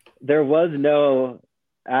there was no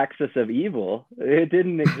axis of evil. It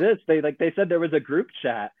didn't exist. They said there was a group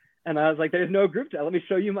chat, and I was like, there's no group chat. Let me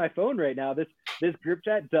show you my phone right now. This group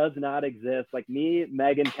chat does not exist. Like, me,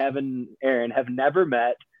 Megan, Kevin, Aaron have never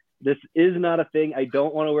met. This is not a thing. I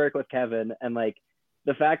don't want to work with Kevin. And like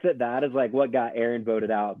the fact that is like what got Aaron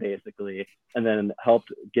voted out basically, and then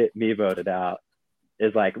helped get me voted out,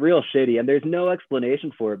 is like real shitty. And there's no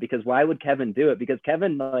explanation for it, because why would Kevin do it? Because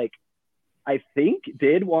Kevin, like, I think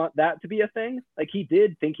did want that to be a thing. Like, he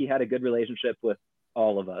did think he had a good relationship with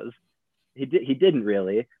all of us. He didn't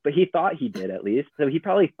really, but he thought he did, at least. So he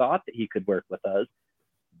probably thought that he could work with us.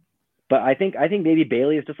 But I think maybe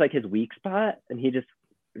Bailey is just like his weak spot, and he just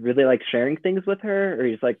really likes sharing things with her, or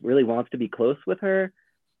he's like really wants to be close with her.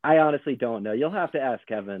 I honestly don't know. You'll have to ask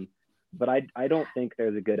Kevin, but I don't think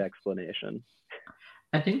there's a good explanation.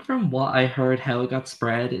 I think from what I heard, how it got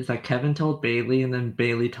spread is that Kevin told Bailey, and then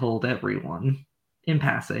Bailey told everyone in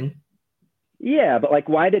passing. Yeah, but like,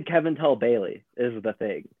 why did Kevin tell Bailey is the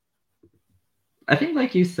thing. I think,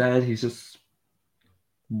 like you said, he's just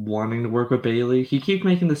wanting to work with Bailey. He keeps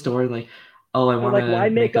making the story like, oh, I want to why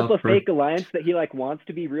make up a fake alliance that he like wants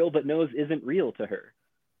to be real but knows isn't real to her?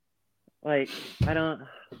 Like, I don't.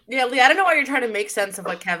 Yeah, Lee, I don't know why you're trying to make sense of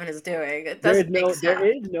what Kevin is doing. It doesn't make sense. There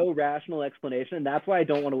is no rational explanation, and that's why I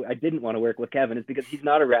didn't want to work with Kevin, is because he's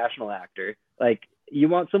not a rational actor. Like, you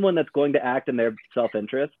want someone that's going to act in their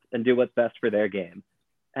self-interest and do what's best for their game.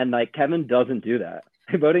 And like, Kevin doesn't do that.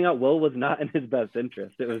 Voting out Will was not in his best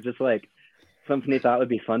interest. It was just like something he thought would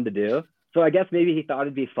be fun to do. So I guess maybe he thought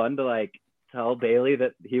it'd be fun to like tell Bailey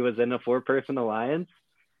that he was in a 4-person alliance.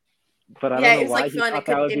 But I don't know why he thought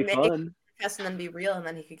that would be fun. And then be real, and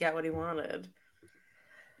then he could get what he wanted.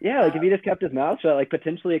 Yeah, like if he just kept his mouth shut, like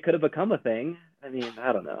potentially it could have become a thing. I mean,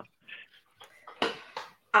 I don't know.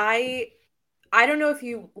 I don't know if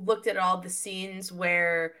you looked at all the scenes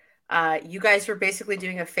where you guys were basically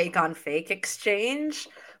doing a fake on fake exchange,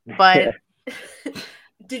 but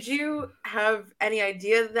did you have any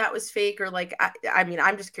idea that was fake? Or like, I mean,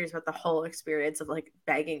 I'm just curious about the whole experience of like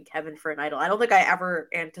begging Kevin for an idol. I don't think I ever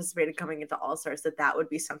anticipated coming into All Stars that would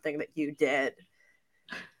be something that you did.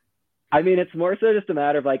 I mean, it's more so just a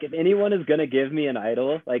matter of like, if anyone is going to give me an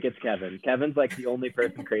idol, like, it's Kevin. Kevin's like the only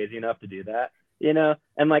person crazy enough to do that, you know?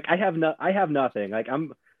 And like, I have nothing. Like,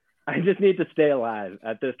 I just need to stay alive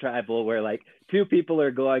at this tribal where like 2 people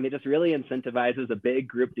are going. It just really incentivizes a big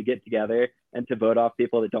group to get together and to vote off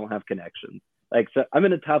people that don't have connections. Like, so I'm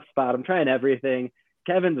in a tough spot. I'm trying everything.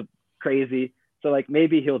 Kevin's crazy. So like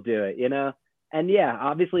maybe he'll do it, you know? And yeah,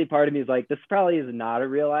 obviously part of me is like, this probably is not a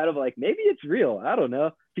real idol, but like maybe it's real. I don't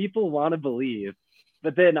know. People want to believe.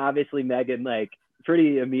 But then obviously Megan like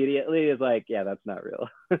pretty immediately is like, yeah, that's not real.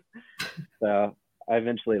 So I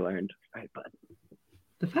eventually learned. Right, but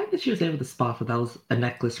The fact that she was able to spot that was a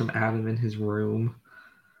necklace from Adam in his room.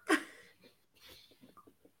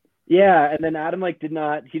 yeah, and then Adam like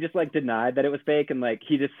he just like denied that it was fake, and like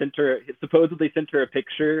he just supposedly sent her a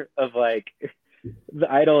picture of like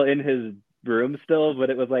the idol in his room still,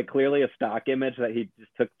 but it was like clearly a stock image that he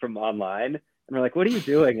just took from online. And we're like, what are you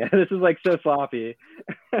doing? This is like so sloppy.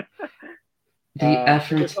 The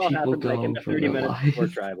efforts this all people happened, like, in go the for 30 their minutes before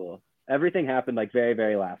lives. tribal. Everything happened like very,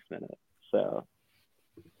 very last minute. So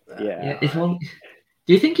yeah. Do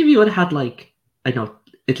you think if you would have had like, I know,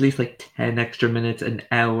 at least like 10 extra minutes, an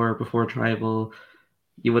hour before tribal,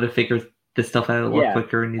 you would have figured this stuff out a lot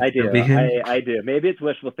quicker and I you'd do. still be in? I do. Maybe it's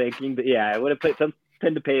wishful thinking, but yeah, I would have put some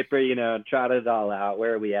pen to paper, you know, and trotted it all out.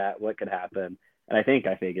 Where are we at? What could happen? And I think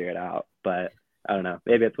I figure it out, but I don't know.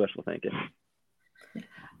 Maybe it's wishful thinking.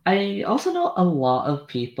 I also know a lot of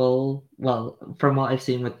people, well, from what I've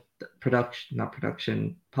seen with other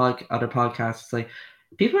podcasts, like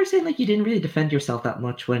people are saying like you didn't really defend yourself that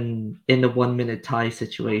much when in the 1 minute tie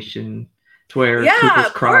situation to where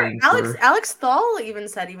Cooper's crying. Alex Thal even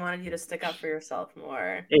said he wanted you to stick up for yourself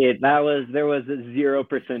more. There was a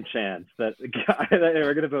 0% chance that they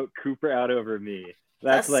were gonna vote Cooper out over me.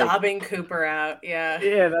 That's like sobbing Cooper out. Yeah,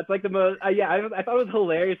 that's like the most. I thought it was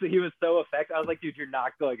hilarious that he was so affected. I was like, dude, you're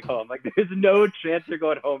not going home. Like, there's no chance you're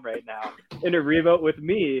going home right now in a revote with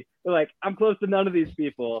me. They're like, I'm close to none of these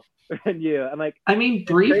people, and you. I'm like, I mean,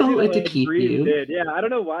 Brie voted to keep you. Did. Yeah, I don't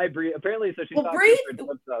know why Brie. Apparently, so she thought Cooper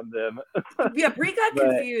jumped on them. Yeah, Brie got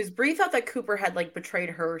confused. Brie thought that Cooper had like betrayed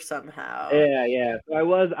her somehow. Yeah. So I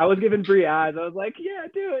was giving Brie eyes. I was like, yeah,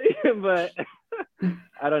 do it, but.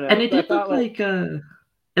 I don't know. And it did look like it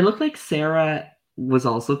looked like Sarah was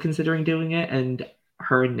also considering doing it, and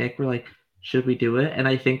her and Nick were like, should we do it? And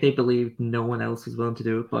I think they believed no one else was willing to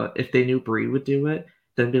do it, but if they knew Brie would do it,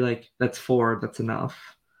 then be like, that's 4, that's enough.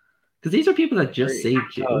 Because these are people that just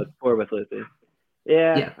saved you. Oh, it's 4 with Lucy.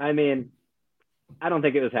 Yeah, I mean, I don't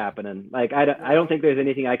think it was happening. Like, I don't think there's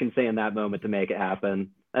anything I can say in that moment to make it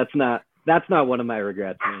happen. That's not one of my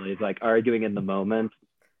regrets, really. It's like arguing in the moment.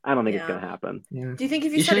 I don't think it's gonna happen. Yeah. Do you think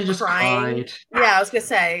if you started crying? Yeah, I was gonna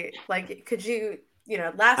say, like, could you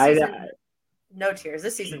know, last season no tears,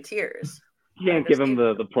 this season tears. You can't give him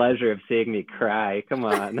the pleasure of seeing me cry. Come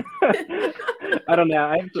on. I don't know.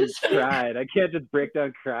 I have some pride. I can't just break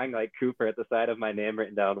down crying like Cooper at the side of my name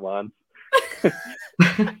written down once. He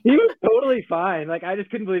was totally fine. Like, I just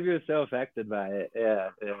couldn't believe he was so affected by it. Yeah.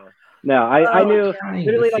 No, I knew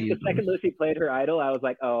literally like the second Lucy played her idol, I was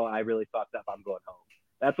like, oh, I really fucked up. I'm going home.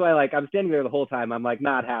 That's why, like, I'm standing there the whole time. I'm like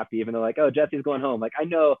not happy, even though like, oh, Jesse's going home. Like, I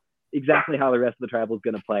know exactly how the rest of the tribal is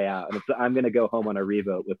gonna play out, and I'm gonna go home on a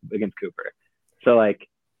revote against Cooper. So like,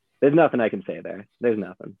 there's nothing I can say there. There's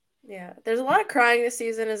nothing. Yeah, there's a lot of crying this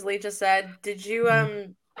season, as Lee just said. Did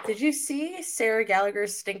you see Sarah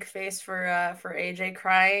Gallagher's stink face for AJ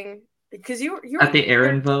crying? Because you were at the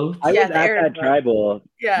Aaron vote. I was at that tribal.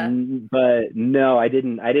 Yeah, but no, I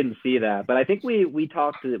didn't see that. But I think we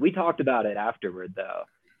talked about it afterward though.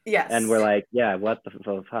 Yes. And we're like, yeah, what the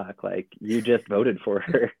fuck? Like, you just voted for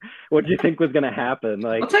her. What do you think was gonna happen?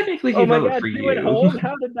 Like, well, technically, he voted for you. Went home?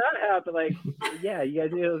 How did that happen? Like, yeah, you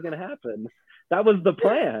guys knew it was gonna happen. That was the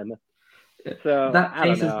plan. So that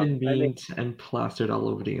face has been memed and plastered all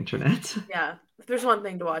over the internet. Yeah, if there's one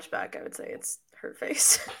thing to watch back, I would say it's her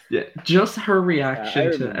face. Yeah, just her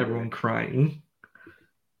reaction to everyone crying.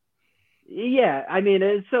 Yeah, I mean,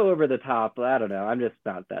 it's so over the top. I don't know. I'm just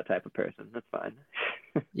not that type of person. That's fine.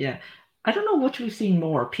 Yeah. I don't know which we've seen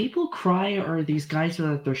more. People cry or these guys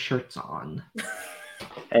without their shirts on.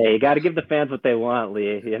 Hey, you got to give the fans what they want,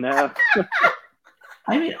 Lee, you know?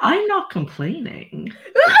 I mean, I'm not complaining.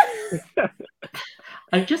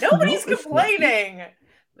 Nobody's complaining.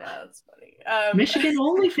 No, that's funny. Michigan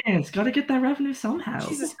OnlyFans got to get that revenue somehow.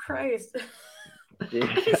 Jesus Christ. Yeah,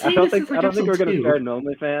 I don't think we're going to start an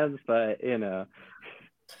OnlyFans, but you know,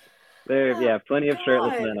 plenty of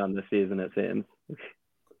shirtless men on this season, it seems.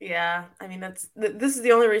 Yeah, I mean this is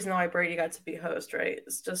the only reason why Brady got to be host, right?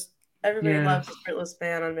 It's just everybody loves a shirtless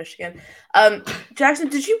man on Michigan. Jackson,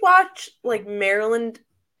 did you watch like Maryland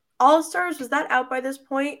All Stars? Was that out by this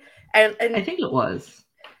point? And I think it was.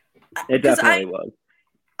 It definitely was.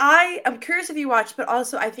 I am curious if you watched, but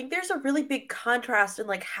also I think there's a really big contrast in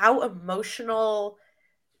like how emotional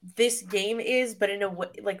this game is, but in a way,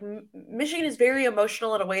 like Michigan is very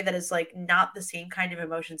emotional in a way that is like not the same kind of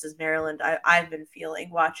emotions as Maryland. I've been feeling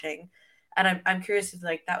watching, and I'm curious if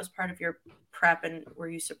like that was part of your prep, and were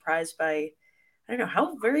you surprised by, I don't know,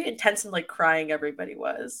 how very intense and like crying everybody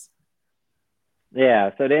was. Yeah,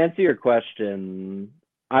 so to answer your question,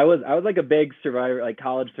 I was like a big Survivor, like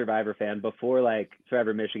college Survivor fan before like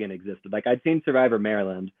Survivor Michigan existed. Like I'd seen Survivor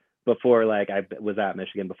Maryland before like I was at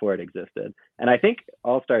Michigan before it existed. And I think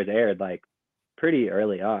All Stars aired like pretty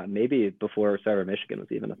early on, maybe before Survivor Michigan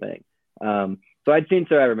was even a thing. So I'd seen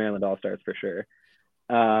Survivor Maryland All Stars for sure.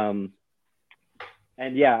 Um,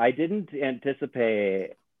 and yeah, I didn't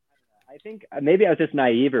anticipate. I think maybe I was just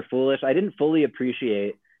naive or foolish. I didn't fully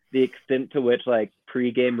appreciate the extent to which like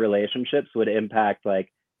pre-game relationships would impact like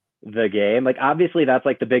the game. Like obviously that's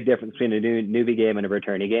like the big difference between a newbie game and a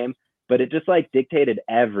returnee game, but it just like dictated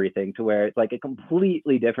everything to where it's like a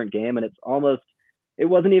completely different game. And it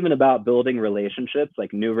wasn't even about building relationships,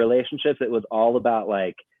 like new relationships. It was all about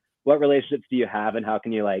like, what relationships do you have and how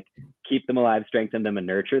can you like keep them alive, strengthen them, and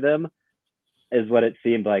nurture them, is what it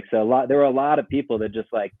seemed like. So there were a lot of people that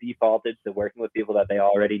just like defaulted to working with people that they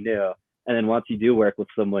already knew. And then once you do work with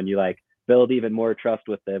someone, you like build even more trust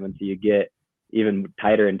with them. And so you get even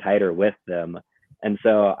tighter and tighter with them. And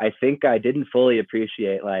so I think I didn't fully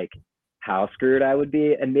appreciate like how screwed I would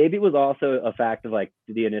be. And maybe it was also a fact of like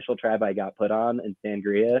the initial tribe I got put on in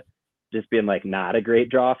Sangria just being like not a great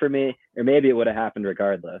draw for me, or maybe it would have happened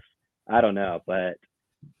regardless. I don't know. But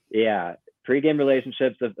yeah, pre-game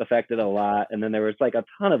relationships have affected a lot. And then there was like a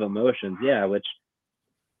ton of emotions. Yeah, which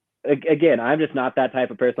again, I'm just not that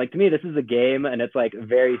type of person. Like to me, this is a game and it's like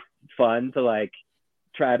very fun to like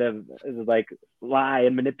try to like lie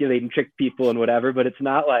and manipulate and trick people and whatever, but it's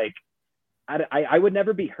not like I would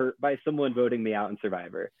never be hurt by someone voting me out in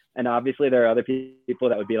Survivor. And obviously there are other people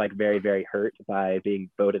that would be like very, very hurt by being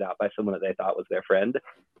voted out by someone that they thought was their friend.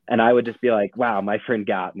 And I would just be like, wow, my friend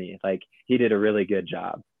got me. Like he did a really good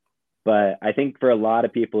job. But I think for a lot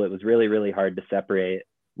of people, it was really, really hard to separate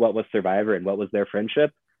what was Survivor and what was their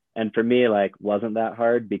friendship. And for me, like, wasn't that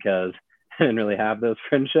hard because I didn't really have those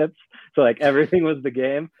friendships. So like everything was the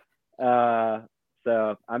game.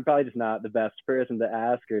 So I'm probably just not the best person to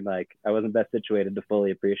ask, or like I wasn't best situated to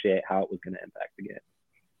fully appreciate how it was going to impact the game.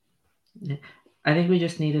 Yeah. I think we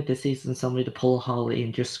just needed this season somebody to pull Holly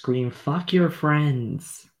and just scream, "Fuck your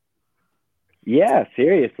friends." Yeah,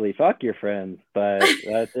 seriously, fuck your friends. But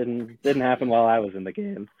that didn't happen while I was in the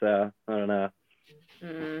game. So I don't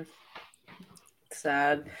know.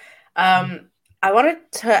 Sad. I wanted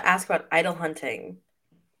to ask about idol hunting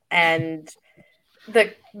and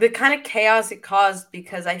the kind of chaos it caused,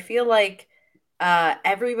 because I feel like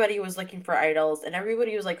everybody was looking for idols and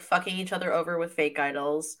everybody was like fucking each other over with fake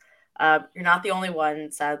idols. You're not the only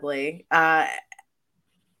one, sadly.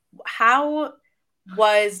 How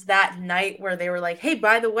was that night where they were like, hey,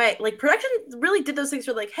 by the way, like production really did those things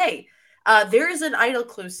where like, hey, there is an idol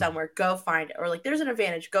clue somewhere, go find it, or like there's an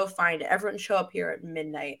advantage, go find it, everyone show up here at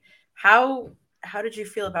midnight. How did you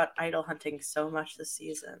feel about idol hunting so much this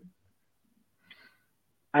season?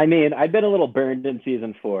 I mean, I'd been a little burned in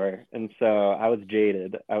season 4, and so I was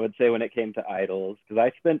jaded, I would say, when it came to idols, because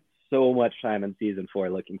I spent so much time in season 4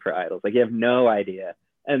 looking for idols. Like, you have no idea.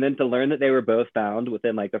 And then to learn that they were both found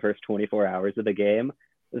within like the first 24 hours of the game,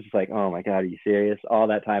 it was just like, oh my God, are you serious? All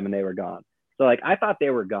that time and they were gone. So like, I thought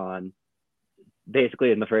they were gone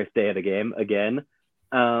basically in the first day of the game again.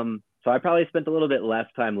 So I probably spent a little bit less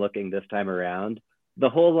time looking this time around. The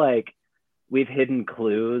whole like, we've hidden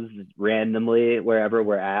clues randomly wherever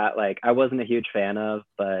we're at, like I wasn't a huge fan of,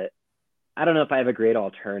 but I don't know if I have a great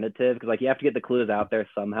alternative, because like you have to get the clues out there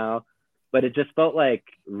somehow. But it just felt like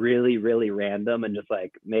really, really random and just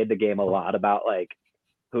like made the game a lot about like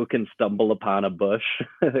who can stumble upon a bush,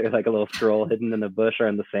 like a little scroll hidden in a bush or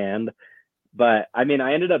in the sand. But I mean,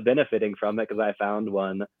 I ended up benefiting from it because I found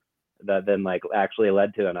one that then like actually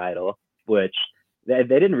led to an idol, which they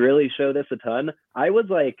didn't really show this a ton. I was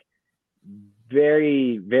like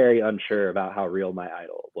very, very unsure about how real my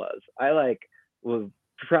idol was. I like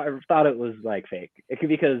thought it was like fake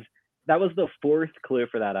because that was the 4th clue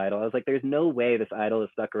for that idol. I was like, there's no way this idol is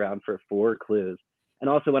stuck around for 4 clues. And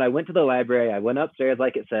also when I went to the library, I went upstairs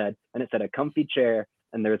like it said, and it said a comfy chair.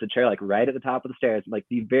 And there was a chair like right at the top of the stairs. Like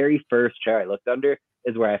the very first chair I looked under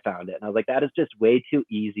is where I found it. And I was like, that is just way too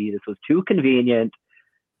easy. This was too convenient.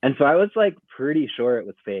 And so I was like pretty sure it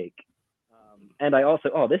was fake. And I also,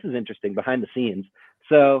 oh, this is interesting behind the scenes.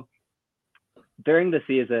 So during the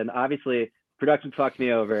season, obviously production fucked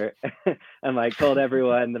me over and like told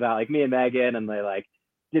everyone about like me and Megan, and they like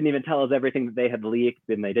didn't even tell us everything that they had leaked,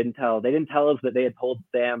 and they didn't tell us that they had told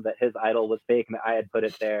Sam that his idol was fake and that I had put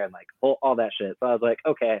it there, and like all that shit. So I was like,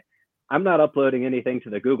 okay, I'm not uploading anything to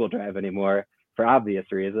the Google Drive anymore for obvious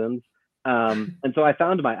reasons. And so I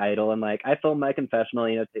found my idol, and like I filmed my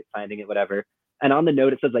confessional, finding it, whatever. And on the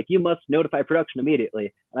note, it says like, you must notify production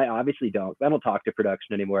immediately. And I obviously don't. I don't talk to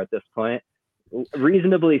production anymore at this point,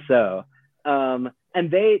 reasonably so. And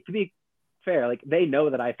they, to be fair, like they know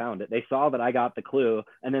that I found it. They saw that I got the clue,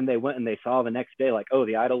 and then they went and they saw the next day like, oh,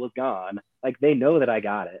 the idol was gone. Like they know that I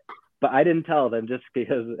got it, but I didn't tell them just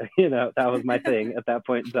because that was my thing at that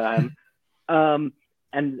point in time.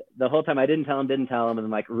 And the whole time I didn't tell them, and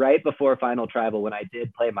then like right before Final Tribal, when I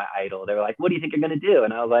did play my idol, they were like, what do you think you're gonna do?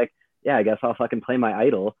 And I was like, yeah, I guess I'll fucking play my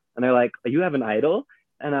idol. And they're like, you have an idol?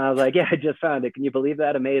 And I was like, yeah, I just found it. Can you believe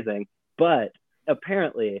that? Amazing. But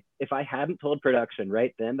apparently, if I hadn't told production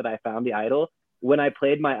right then that I found the idol, when I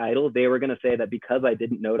played my idol, they were going to say that because I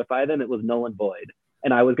didn't notify them, it was null and void,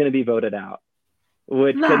 and I was going to be voted out.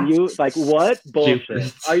 Which can you, like, what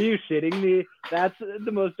bullshit? Are you shitting me? That's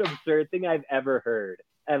the most absurd thing I've ever heard,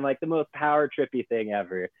 and like the most power trippy thing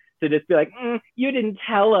ever. To just be like, you didn't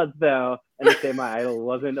tell us though, and to say my idol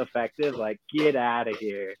wasn't effective, like get out of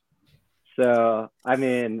here. So, I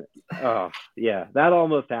mean, oh, yeah, that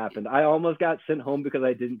almost happened. I almost got sent home because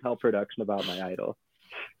I didn't tell production about my idol.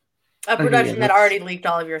 A production that already leaked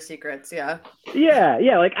all of your secrets, yeah. Yeah,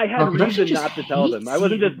 like I had reason not to tell them. I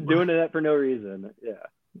wasn't just doing it for no reason, yeah.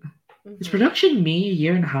 Is production me a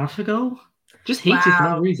year and a half ago? Just hates you for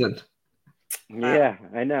no reason. Yeah,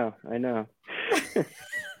 I know.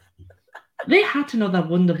 They had to know that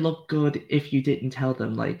wouldn't have looked good if you didn't tell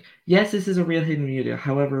them. Like, yes, this is a real hidden media.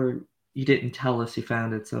 However, you didn't tell us you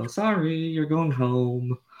found it, so sorry, you're going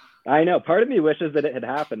home. I know. Part of me wishes that it had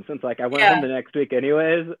happened, since like I went home the next week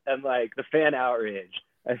anyways, and like the fan outrage.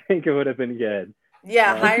 I think it would have been good.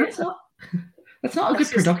 Yeah, that's not a good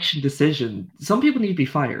production decision. Some people need to be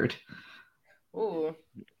fired. Ooh.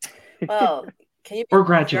 Well, can you or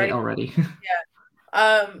graduate already?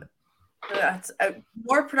 Yeah. That's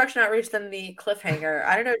more production outreach than the cliffhanger.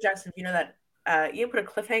 I don't know, Jackson, if you know that you put a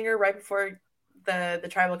cliffhanger right before the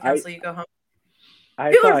tribal council, you go home.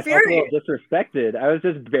 I thought I felt a little disrespected. I was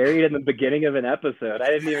just buried in the beginning of an episode. I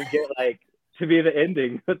didn't even get like to be the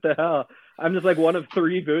ending. What the hell? I'm just like one of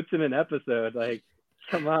 3 boots in an episode. Like,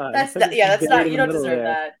 come on. That's not. You don't deserve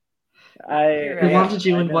that. We wanted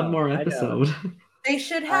you in one more episode. They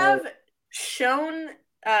should have shown.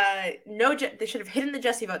 They should have hidden the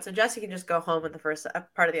Jesse vote, so Jesse can just go home in the first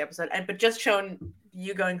part of the episode, but just shown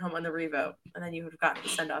you going home on the revote, and then you would have gotten the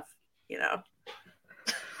send off.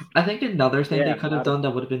 I think another thing they could have done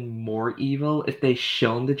that would have been more evil if they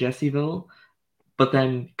shown the Jesse vote, but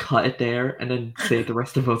then cut it there and then save the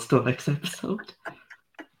rest of the votes till next episode.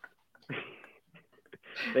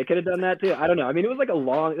 They could have done that too. I don't know. I mean, it was like a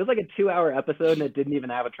 2-hour episode, and it didn't even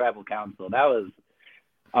have a tribal council. That was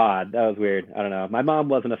odd. That was weird. I don't know. My mom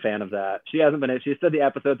wasn't a fan of that. She said the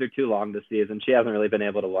episodes are too long this season. She hasn't really been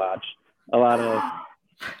able to watch a lot of.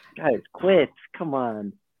 Guys, quit! Come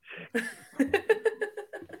on.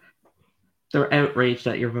 They're outraged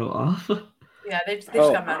at your vote off. Yeah, they just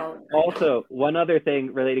got mad. Also, one other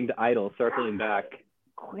thing relating to Idol, circling back.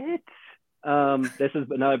 Quit. This is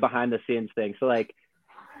another behind the scenes thing. So like,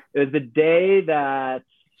 it was the day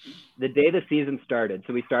the season started.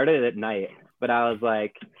 So we started at night, but I was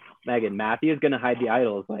like, Megan, Matthew's gonna hide the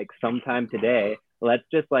idols like sometime today. Let's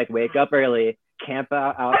just like wake up early, camp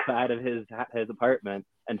out outside of his apartment,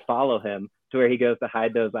 and follow him to where he goes to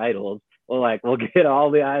hide those idols. We'll get all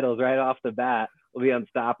the idols right off the bat. We'll be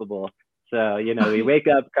unstoppable. So, we wake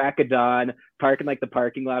up, crack of dawn, park in like the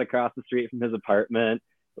parking lot across the street from his apartment,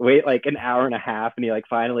 wait like an hour and a half, and he like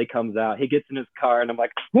finally comes out. He gets in his car, and I'm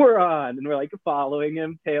like, we're on. And we're like following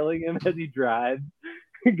him, tailing him as he drives,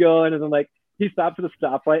 going. And then like, he stops at a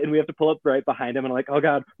stoplight, and we have to pull up right behind him. And I'm like, oh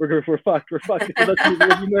God, we're fucked. We're fucked. Look in the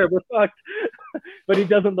rearview mirror. We're fucked. But he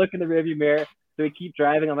doesn't look in the rearview mirror. So we keep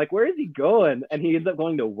driving. I'm like, where is he going? And he ends up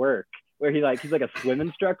going to work, where he's like a swim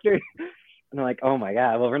instructor. And I'm like, oh my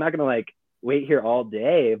God, well, we're not gonna like wait here all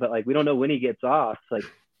day, but like we don't know when he gets off. It's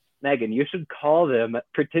like, Megan, you should call them,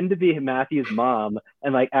 pretend to be Matthew's mom,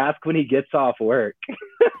 and like ask when he gets off work.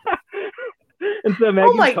 And so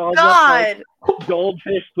Megan calls up like,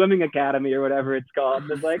 Goldfish Swimming Academy or whatever it's called,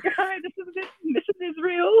 and is like, hi, this is Mission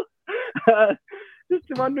Israel. Just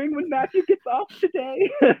wondering when Matthew gets off today.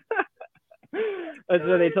 And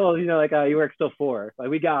so they told us, like, he works till 4. Like,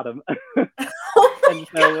 we got him. Oh my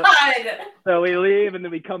God. So we leave, and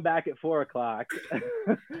then we come back at 4 o'clock.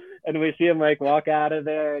 And we see him, like, walk out of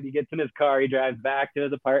there, and he gets in his car. He drives back to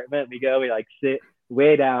his apartment. We like, sit,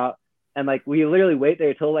 wait out. And like we literally wait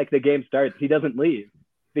there till like the game starts. He doesn't leave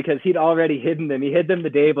because he'd already hidden them. He hid them the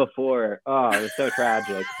day before. Oh, it was so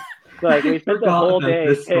tragic. So, like we spent the whole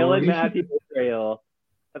day tailing Matthew Israel,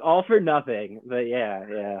 and all for nothing. But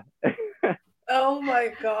yeah. Oh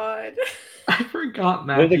my god. I forgot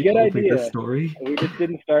Matthew. It was a good idea. This story. We just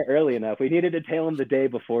didn't start early enough. We needed to tail him the day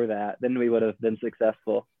before that. Then we would have been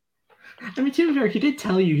successful. I mean, to be fair, he did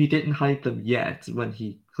tell you he didn't hide them yet when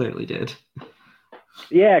he clearly did.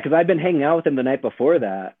 Yeah, because I'd been hanging out with him the night before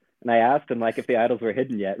that. And I asked him like if the idols were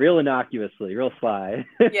hidden yet. Real innocuously, real sly.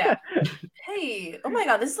 Yeah. Hey, oh my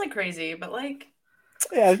god, this is like crazy, but like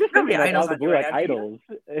yeah, I was just thinking idols like, we're like idols.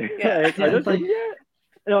 Yeah. Like, are those hidden yet?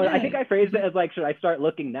 No, yeah. I think I phrased it as like, should I start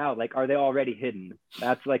looking now? Like, are they already hidden?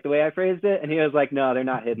 That's like the way I phrased it. And he was like, no, they're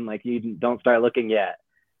not hidden. Like, you don't start looking yet.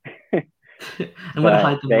 I'm gonna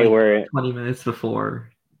hide them they were 20 minutes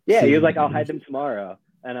before. Yeah, he was like, I'll hide them tomorrow.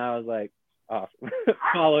 And I was like, awesome.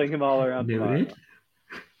 Following him all around tomorrow.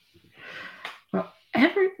 Well,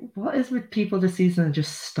 what is with people this season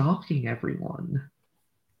just stalking everyone?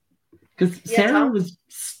 Because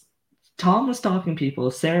Tom was stalking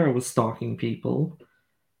people, Sarah was stalking people,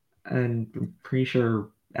 and I'm pretty sure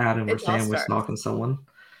Adam or Sam was stalking someone.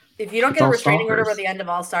 If you don't get a restraining order by the end of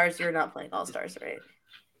All Stars, you're not playing All Stars, right?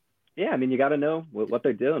 Yeah, I mean, you got to know what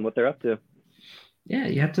they're doing, what they're up to. Yeah,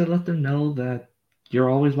 you have to let them know that you're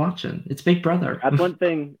always watching. It's Big Brother. That's one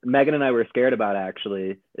thing Megan and I were scared about,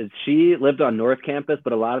 actually, is she lived on North Campus,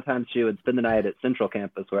 but a lot of times she would spend the night at Central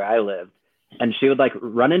Campus where I lived. And she would like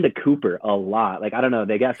run into Cooper a lot. Like, I don't know,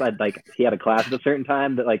 they guess he had a class at a certain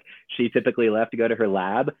time that like she typically left to go to her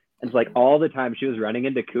lab. And it's like all the time she was running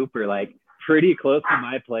into Cooper, like pretty close to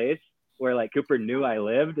my place where like Cooper knew I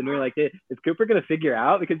lived. And we were like, hey, is Cooper going to figure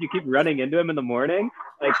out because you keep running into him in the morning?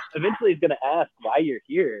 Like eventually he's going to ask why you're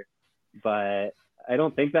here. But I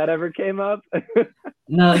don't think that ever came up.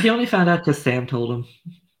 No, he only found out because Sam told him.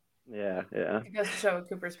 Yeah. It goes to show what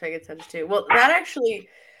Cooper's paying attention to. Well, that actually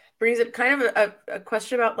brings up kind of a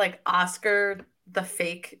question about like Oscar, the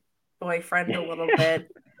fake boyfriend, a little bit.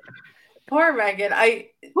 Poor Megan.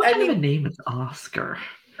 What kind of a name is Oscar?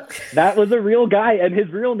 That was a real guy and his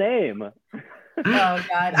real name. Oh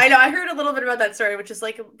God, I know. I heard a little bit about that story, which is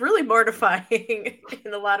like really mortifying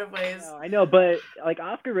in a lot of ways. I know, but like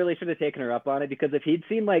Oscar really should have taken her up on it because if he'd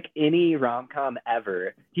seen like any rom-com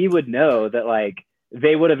ever, he would know that like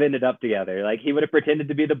they would have ended up together. Like he would have pretended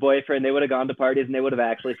to be the boyfriend. They would have gone to parties and they would have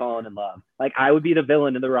actually fallen in love. Like I would be the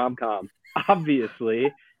villain in the rom-com,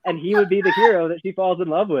 obviously. And he would be the hero that she falls in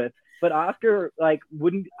love with. But Oscar like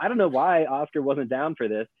wouldn't, I don't know why Oscar wasn't down for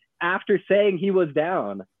this after saying he was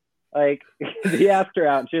down. Like he asked her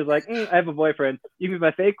out and she was like, I have a boyfriend. You can be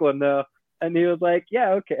my fake one though. And he was like,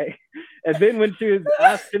 yeah, okay. And then when she was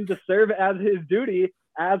asked him to serve as his duty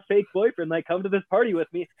as fake boyfriend, like come to this party with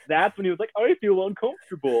me, that's when he was like, I feel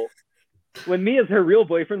uncomfortable. When me as her real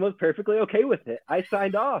boyfriend was perfectly okay with it. I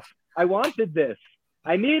signed off. I wanted this.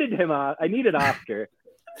 I needed him. I needed Oscar,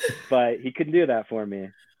 but he couldn't do that for me.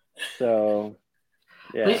 So,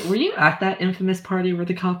 yeah. Wait, were you at that infamous party where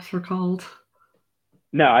the cops were called?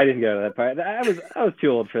 No, I didn't go to that party. I was too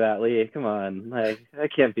old for that, Lee. Come on, like I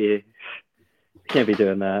can't be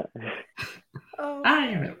doing that. Oh,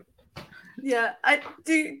 I know. Yeah,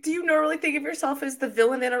 do you normally think of yourself as the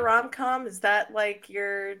villain in a rom-com? Is that like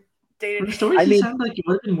your day-to-day? The stories sound like you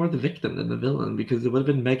would have been more the victim than the villain because it would have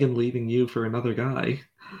been Megan leaving you for another guy.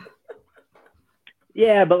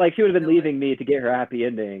 Yeah, but like she would have been leaving me to get her happy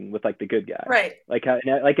ending with like the good guy, right? Like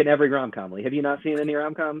in every rom-com. Have you not seen any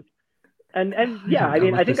rom-coms? And yeah, I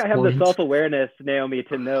mean, I think I have the self-awareness, Naomi,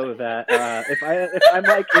 to know that if I'm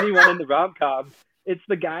like anyone in the rom-com, it's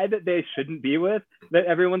the guy that they shouldn't be with that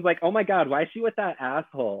everyone's like, oh my God, why is she with that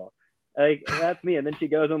asshole? Like, that's me. And then she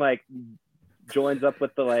goes and like joins up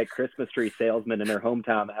with the like Christmas tree salesman in her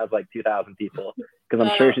hometown that has like 2,000 people because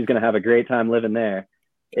I'm sure she's going to have a great time living there.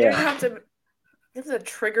 You're going to have to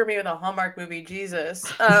trigger me with a Hallmark movie, Jesus.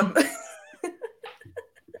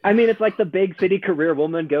 I mean, it's like the big city career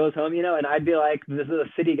woman goes home, and I'd be like, this is a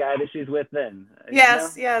city guy that she's with then.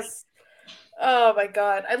 Yes, yes. Oh my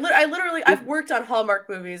God. I've worked on Hallmark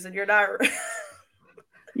movies and you're not.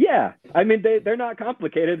 Yeah. I mean, they're not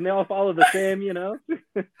complicated and they all follow the same,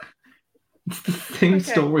 It's the same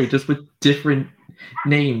story, just with different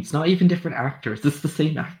names, not even different actors. It's the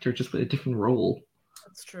same actor, just with a different role.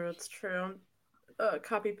 That's true. It's true.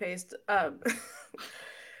 Copy paste.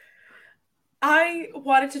 I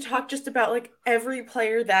wanted to talk just about like every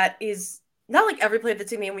player that is not like every player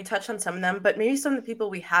that's in the game. We touched on some of them, but maybe some of the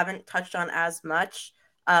people we haven't touched on as much.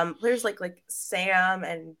 Players like Sam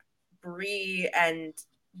and Bree and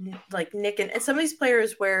like Nick and some of these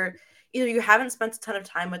players where either you haven't spent a ton of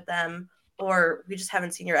time with them or we just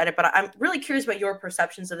haven't seen your edit. But I'm really curious about your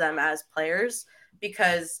perceptions of them as players,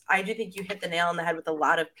 because I do think you hit the nail on the head with a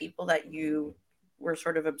lot of people that you were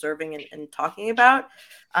sort of observing and talking about.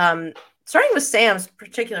 Starting with Sam's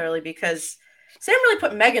particularly, because Sam really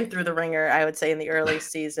put Megan through the ringer, I would say, in the early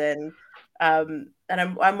season. And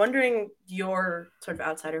I'm wondering your sort of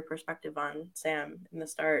outsider perspective on Sam in the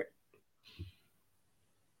start.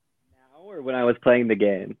 Now or when I was playing the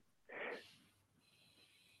game?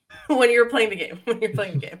 When you were playing the game.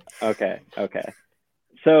 Okay.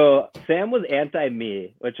 So Sam was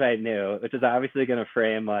anti-me, which I knew, which is obviously going to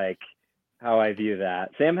frame like how I view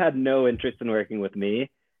that. Sam had no interest in working with me.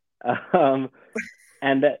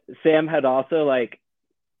 And Sam had also, like,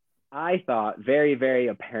 I thought very, very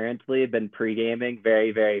apparently been pre-gaming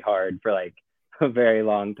very, very hard for like a very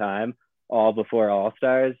long time, all before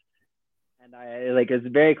All-Stars. And it was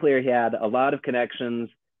very clear he had a lot of connections.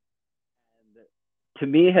 And to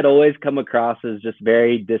me, had always come across as just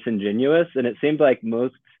very disingenuous. And it seemed like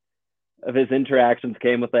most of his interactions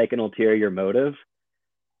came with like an ulterior motive.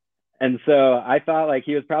 And so I thought like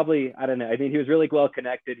he was probably, I don't know, I mean, he was really well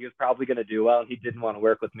connected. He was probably going to do well, and he didn't want to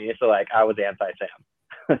work with me. So like I was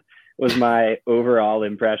anti-Sam was my overall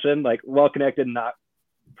impression, like well connected, not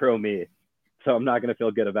pro me. So I'm not going to feel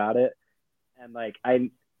good about it. And like, I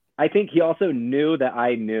think he also knew that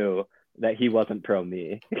I knew that he wasn't pro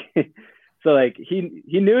me. So like he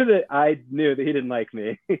knew that I knew that he didn't like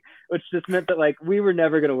me, which just meant that like we were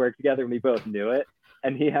never going to work together, and we both knew it.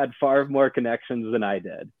 And he had far more connections than I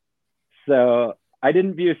did. So I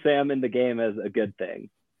didn't view Sam in the game as a good thing.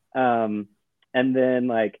 And then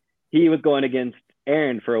like he was going against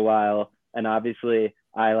Aaron for a while, and obviously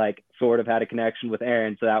I like sort of had a connection with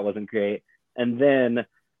Aaron, so that wasn't great. And then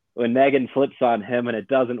when Megan flips on him and it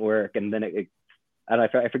doesn't work, and then I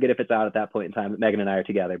forget if it's out at that point in time that Megan and I are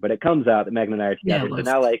together, but it comes out that Megan and I are together. So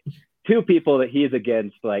now like two people that he's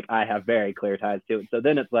against, like I have very clear ties to. And so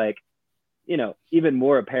then it's like, you know, even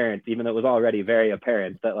more apparent, even though it was already very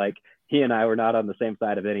apparent that like he and I were not on the same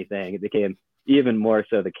side of anything, it became even more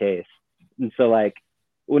so the case. And so like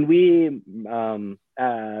when we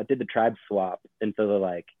did the tribe swap into the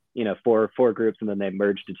like, you know, four groups, and then they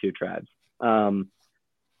merged to two tribes.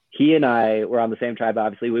 He and I were on the same tribe.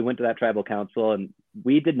 Obviously, we went to that tribal council, and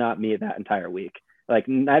we did not meet that entire week. Like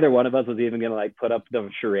neither one of us was even going to like put up the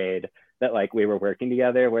charade that like we were working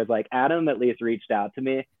together. Whereas like Adam at least reached out to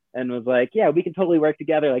me and was like, yeah, we can totally work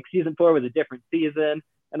together. Like season 4 was a different season.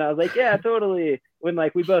 And I was like, yeah, totally. When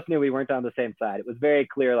like we both knew we weren't on the same side. It was very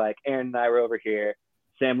clear, like Aaron and I were over here,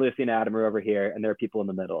 Sam, Lucy, and Adam were over here, and there are people in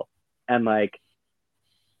the middle. And like,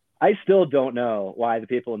 I still don't know why the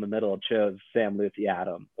people in the middle chose Sam, Lucy,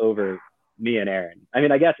 Adam over me and Aaron. I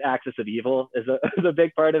mean, I guess Axis of Evil is a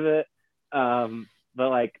big part of it. But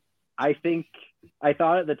like, I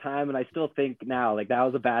thought at the time, and I still think now, like that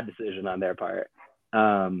was a bad decision on their part.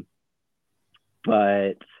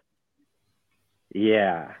 But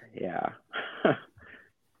yeah.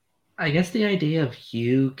 I guess the idea of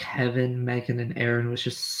you, Kevin, Megan, and Aaron was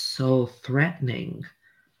just so threatening.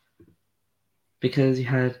 Because you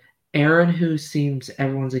had Aaron, who seems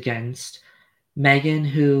everyone's against, Megan,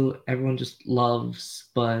 who everyone just loves,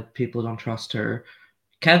 but people don't trust her,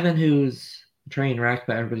 Kevin, who's a train wreck,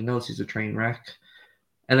 but everybody knows he's a train wreck,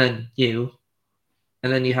 and then you.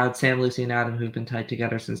 And then you had Sam, Lucy, and Adam, who've been tied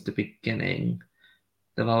together since the beginning.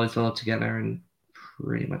 They've always followed together and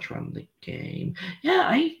pretty much run the game. Yeah,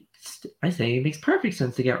 I say it makes perfect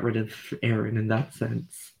sense to get rid of Aaron in that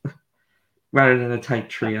sense, rather than a tight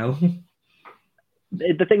trio.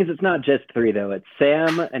 The thing is, it's not just 3 though. It's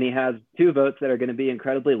Sam, and he has 2 votes that are going to be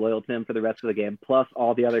incredibly loyal to him for the rest of the game, plus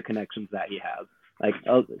all the other connections that he has. Like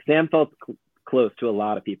Sam felt close to a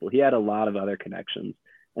lot of people. He had a lot of other connections,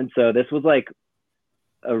 and so this was like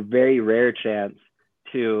a very rare chance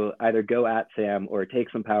to either go at Sam or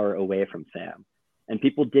take some power away from Sam. And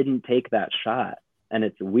people didn't take that shot, and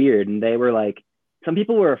it's weird. And they were like, some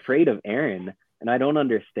people were afraid of Aaron, and I don't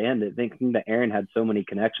understand it, thinking that Aaron had so many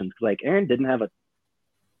connections. Like Aaron didn't have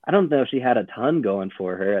I don't know if she had a ton going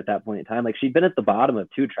for her at that point in time. Like she'd been at the bottom of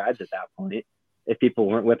 2 tribes at that point, if people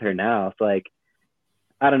weren't with her now. So like,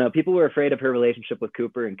 I don't know, people were afraid of her relationship with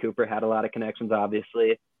Cooper, and Cooper had a lot of connections,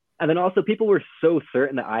 obviously. And then also people were so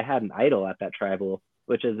certain that I had an idol at that tribal,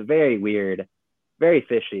 which is very weird, very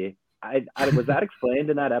fishy. I was that explained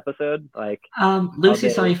in that episode? Like, Lucy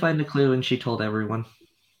saw you find the clue, and she told everyone.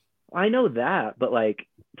 I know that, but like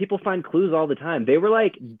people find clues all the time. They were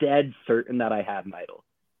like dead certain that I had an idol.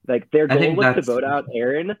 Like their goal was to vote out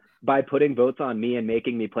Aaron by putting votes on me and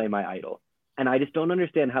making me play my idol. And I just don't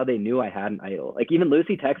understand how they knew I had an idol. Like even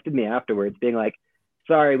Lucy texted me afterwards being like,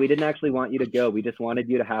 sorry, we didn't actually want you to go. We just wanted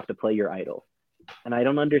you to have to play your idol. And I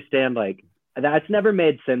don't understand, like, that's never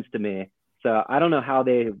made sense to me. So I don't know how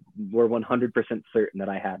they were 100% certain that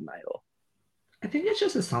I had an idol. I think it's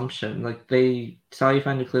just assumption. Like, they saw you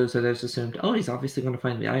find a clue, so they just assumed, oh, he's obviously going to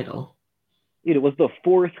find the idol. Dude, it was the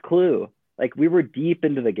 4th clue. Like, we were deep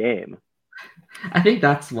into the game. I think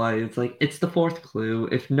that's why it's like, it's the 4th clue.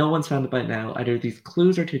 If no one's found it by now, either these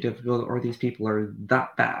clues are too difficult or these people are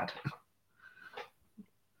that bad.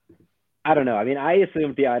 I don't know. I mean, I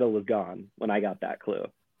assumed the idol was gone when I got that clue.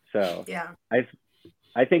 So Yeah.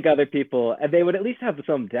 I think other people, they would at least have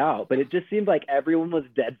some doubt, but it just seemed like everyone was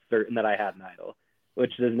dead certain that I had an idol,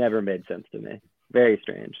 which has never made sense to me. Very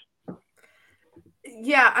strange.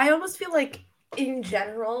 Yeah, I almost feel like in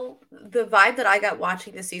general, the vibe that I got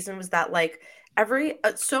watching this season was that like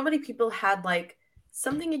so many people had like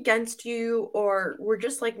something against you or were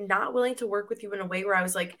just like not willing to work with you in a way where I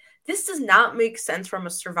was like, this does not make sense from a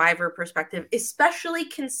survivor perspective, especially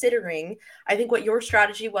considering I think what your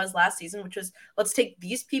strategy was last season, which was let's take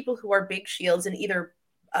these people who are big shields and either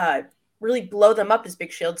really blow them up as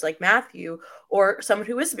big shields like Matthew or someone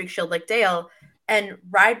who is a big shield like Dale and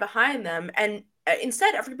ride behind them. And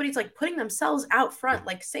instead, everybody's like putting themselves out front.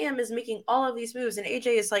 Like Sam is making all of these moves and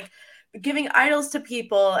AJ is like giving idols to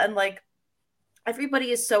people and like everybody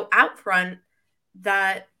is so out front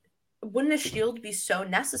that wouldn't a shield be so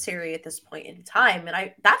necessary at this point in time?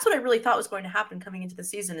 And that's what I really thought was going to happen coming into the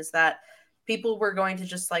season is that people were going to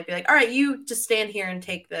just like be like, all right, you just stand here and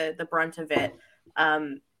take the brunt of it.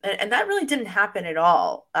 And that really didn't happen at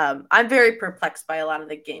all. I'm very perplexed by a lot of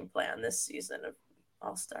the game plan this season of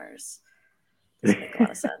All Stars. Doesn't make a lot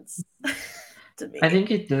of sense to me. I think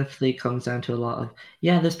it definitely comes down to a lot of,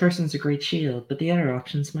 yeah, this person's a great shield, but the other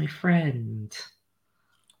option's my friend.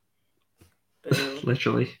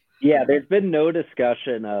 Literally. Yeah, there's been no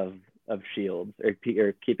discussion of shields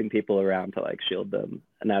or keeping people around to like shield them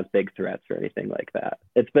and as big threats or anything like that.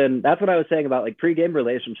 That's what I was saying about like pre-game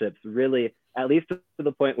relationships really, at least to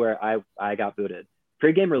the point where I got booted.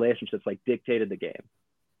 Pre-game relationships like dictated the game,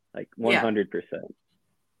 like 100%.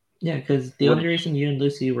 Yeah, because the only reason you and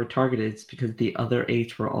Lucy were targeted is because the other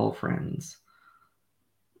 8 were all friends.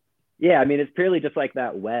 Yeah, I mean, it's purely just like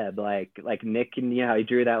that web, like Nick and how he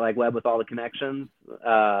drew that like web with all the connections.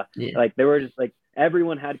 Like there were just like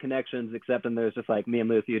everyone had connections except then there's just like me and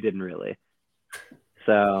Lucy who didn't really.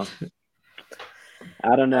 So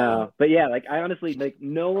I don't know, but yeah, like I honestly like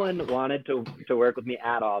no one wanted to work with me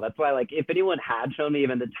at all. That's why like if anyone had shown me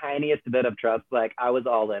even the tiniest bit of trust, like I was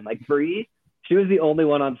all in. Like Bree, she was the only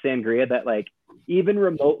one on Sangria that like even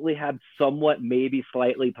remotely had somewhat maybe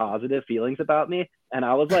slightly positive feelings about me, and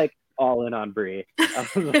I was like all in on Bree. I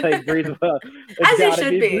was like, Bree's well. As you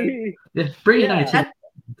should be. Bree and I too.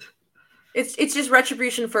 It's just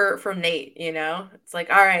retribution from Nate, you know? It's like,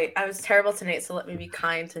 all right, I was terrible to Nate, so let me be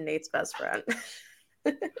kind to Nate's best friend.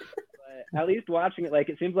 But at least watching it, like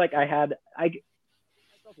it seems like I give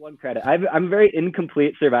myself one credit. I'm a very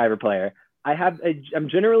incomplete Survivor player. I'm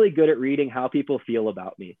generally good at reading how people feel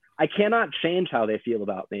about me. I cannot change how they feel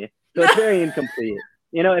about me. So it's very incomplete.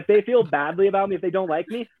 You know, if they feel badly about me, if they don't like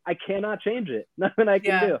me, I cannot change it. Nothing I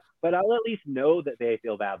can do. But I'll at least know that they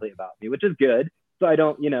feel badly about me, which is good. So I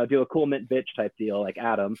don't, do a cool mint bitch type deal like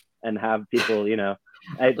Adam and have people,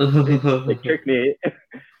 they trick me.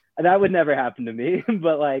 That would never happen to me.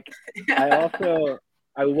 But like, I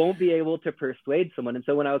won't be able to persuade someone. And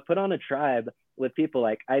so when I was put on a tribe with people,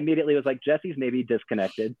 like I immediately was like, Jesse's maybe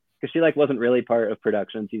disconnected because she like wasn't really part of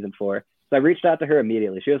production season 4. So I reached out to her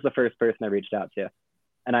immediately. She was the first person I reached out to.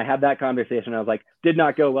 And I had that conversation. I was like, did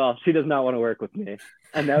not go well. She does not want to work with me.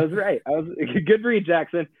 And that was right. I was good read,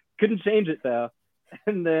 Jackson. Couldn't change it though.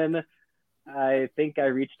 And then I think I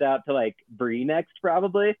reached out to like Bree next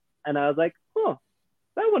probably. And I was like, oh,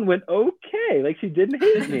 that one went okay. Like she didn't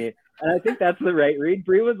hate me. And I think that's the right read.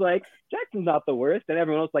 Bree was like, Jackson's not the worst. And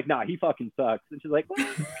everyone else was like, nah, he fucking sucks. And she's like, well,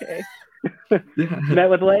 okay. Met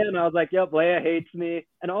with Leia and I was like, yep, Leia hates me.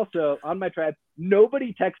 And also on my tribe,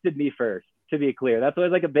 nobody texted me first, to be clear. That's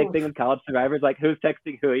always like a big thing with college survivors, like who's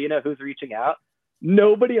texting who, who's reaching out.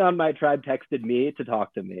 Nobody on my tribe texted me to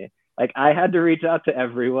talk to me. Like I had to reach out to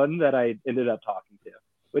everyone that I ended up talking to,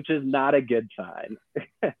 which is not a good sign.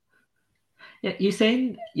 Yeah, you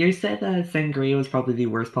said that Sangria was probably the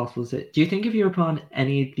worst possible sit. Do you think if you were upon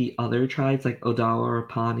any of the other tribes like Odawa or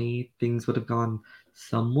Pawnee, things would have gone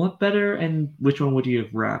somewhat better? And which one would you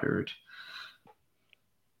have rathered?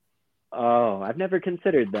 Oh, I've never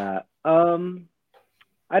considered that.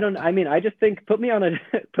 I just think put me on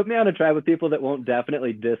a tribe with people that won't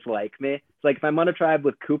definitely dislike me. It's like if I'm on a tribe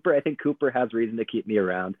with Cooper, I think Cooper has reason to keep me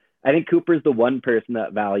around. I think Cooper's the one person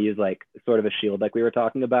that values like sort of a shield, like we were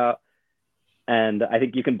talking about. And I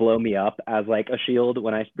think you can blow me up as like a shield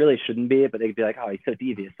when I really shouldn't be, but they'd be like, oh, he's so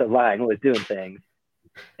devious, so lying, always doing things.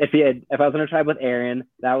 If I was in a tribe with Aaron,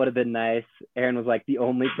 that would have been nice. Aaron was like the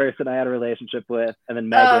only person I had a relationship with. And then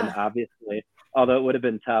Megan, obviously, although it would have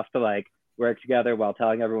been tough to like work together while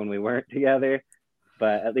telling everyone we weren't together,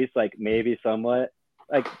 but at least like maybe somewhat.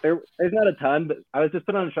 Like there's not a ton, but I was just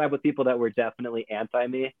put on a tribe with people that were definitely anti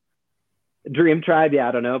me. Dream tribe, yeah,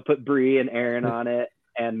 I don't know, put Bree and Aaron on it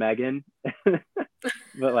and Megan.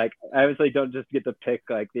 But like I obviously don't just get to pick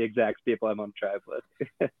like the exact people I'm on tribe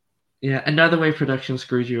with. Yeah, another way production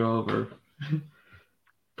screws you over.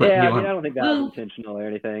 Yeah, I mean, I don't think that was intentional or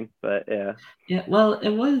anything, but yeah. Yeah, well, it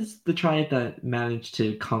was the tribe that managed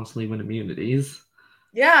to constantly win immunities.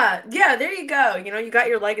 Yeah, there you go. You know, you got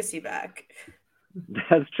your legacy back.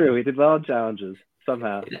 That's true. We did well in challenges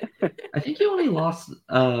somehow. I think you only lost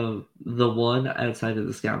the one outside of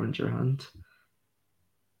the scavenger hunt.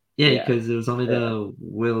 Yeah, because it was only the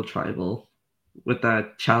Will tribal with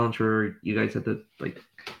that challenge where you guys had to like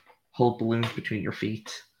hold balloons between your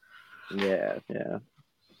feet. Yeah.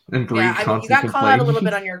 And Bree I mean, you got called out a little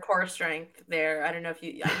bit on your core strength there. I don't know if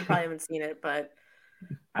you probably haven't seen it, but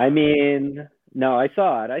I mean, no, I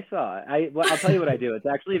saw it. I'll tell you what I do. It's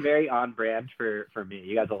actually very on brand for me.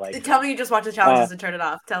 You guys will like it. Tell me you just watch the challenges and turn it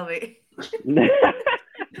off. Tell me.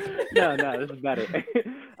 No, this is better.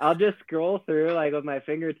 I'll just scroll through like with my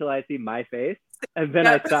finger till I see my face, and then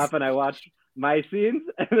I stop and I watch my scenes,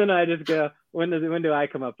 and then I just go, when do I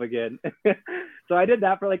come up again? So I did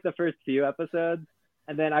that for like the first few episodes,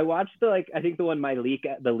 and then I watched I think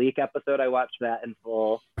the leak episode. I watched that in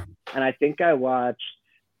full, and I think I watched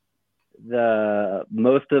the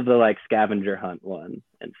most of the like scavenger hunt one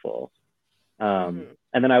in full. And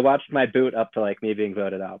then I watched my boot up to like me being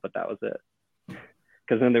voted out, but that was it.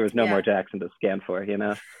 Because then there was no more Jackson to scan for, you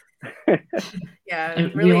know? Yeah,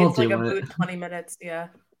 really, it's like a boot 20 minutes, yeah.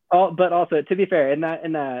 But also, to be fair, in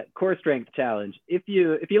that core strength challenge, if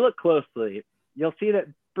you look closely, you'll see that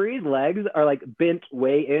Bree's legs are like bent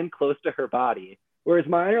way in close to her body, whereas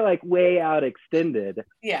mine are like way out extended.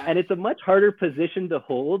 Yeah. And it's a much harder position to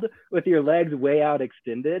hold with your legs way out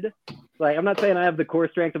extended. Like, I'm not saying I have the core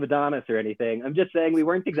strength of Adonis or anything. I'm just saying we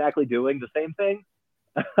weren't exactly doing the same thing.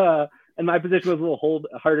 And my position was a little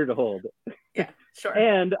harder to hold. Yeah, sure.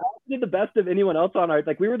 And I did the best of anyone else on our,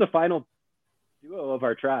 like, we were the final duo of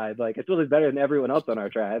our tribe. Like, it's really better than everyone else on our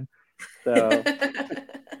tribe. So.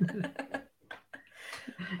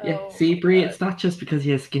 Yeah, see, Bree, it's not just because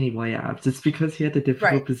he has skinny boy abs. It's because he had a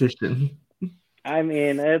difficult position. I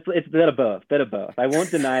mean, it's a bit of both. I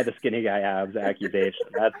won't deny the skinny guy abs accusation.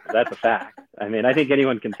 That's a fact. I mean, I think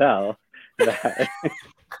anyone can tell that.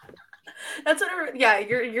 That's what. Yeah,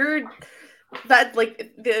 you're that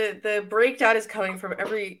like the breakdown is coming from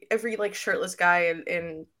every like shirtless guy,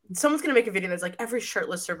 and someone's gonna make a video that's like every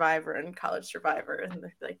shirtless survivor and college survivor, and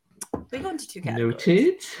they're like, they go into two categories.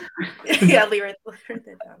 Noted. Yeah, write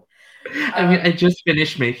that down. I mean, I just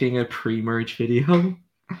finished making a pre-merge video.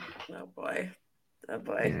 Oh boy.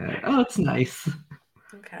 Yeah. Oh, it's nice.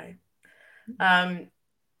 Okay.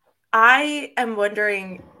 I am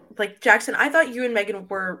wondering, like, Jackson, I thought you and Megan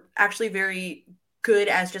were actually very good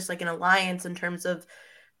as just like an alliance in terms of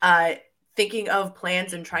thinking of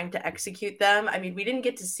plans and trying to execute them. I mean, we didn't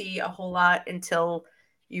get to see a whole lot until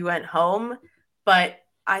you went home, but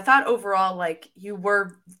I thought overall, like, you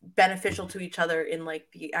were beneficial to each other in like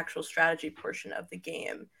the actual strategy portion of the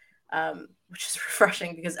game, which is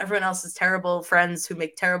refreshing because everyone else is terrible friends who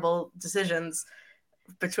make terrible decisions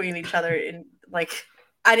between each other. In like,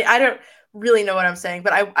 I don't really know what I'm saying,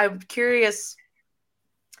 but I'm curious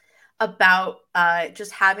about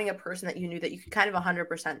just having a person that you knew that you could kind of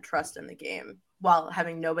 100% trust in the game while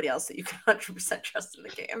having nobody else that you can 100% trust in the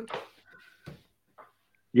game.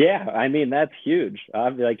 Yeah, I mean, that's huge.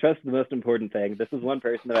 Like, trust is the most important thing. This is one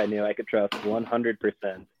person that I knew I could trust 100%.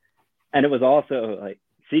 And it was also like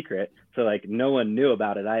secret. So like no one knew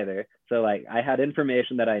about it either. So like I had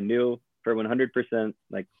information that I knew for 100%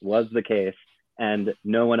 like was the case, and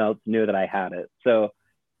no one else knew that I had it. So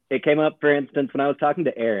it came up, for instance, when I was talking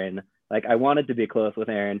to Erin, like I wanted to be close with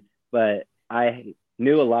Erin, but I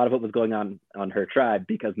knew a lot of what was going on her tribe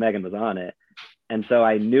because Megan was on it. And so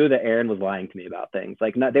I knew that Erin was lying to me about things.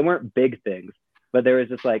 Like, they weren't big things, but there was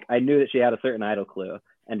just like, I knew that she had a certain idol clue,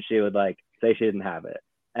 and she would like say she didn't have it.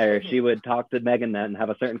 Or she would talk to Megan then and have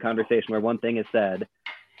a certain conversation where one thing is said,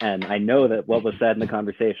 and I know that what was said in the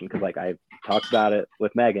conversation because like I talked about it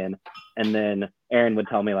with Megan, and then Erin would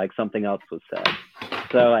tell me like something else was said.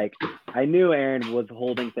 So like I knew Erin was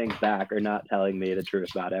holding things back or not telling me the truth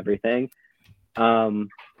about everything.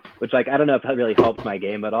 which like I don't know if that really helped my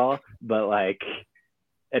game at all, but like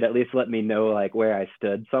it at least let me know like where I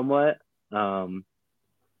stood somewhat. Yeah,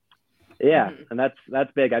 and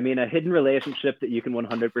that's big. I mean, a hidden relationship that you can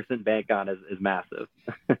 100% bank on is massive.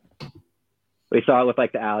 We saw it with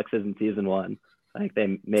like the Alexes in season 1. Like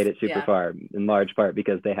they made it super far in large part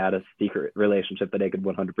because they had a secret relationship that they could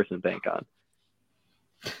 100% bank on.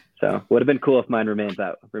 So would have been cool if mine remains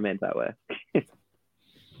that way.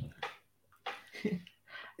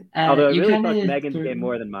 Although it really fucked Megan's game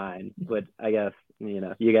more than mine, but I guess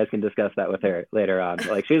you guys can discuss that with her later on.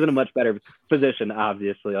 Like she's in a much better position,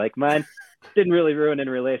 obviously. Like mine didn't really ruin any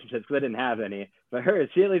relationships because I didn't have any. But hers,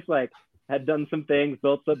 she at least like had done some things,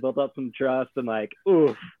 built up some trust, and like,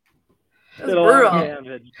 oof. Did a lot of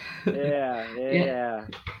damage. Yeah.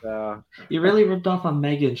 So you really ripped off on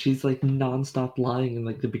Megan. She's like nonstop lying in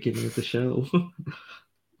like the beginning of the show.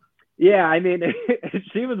 Yeah, I mean,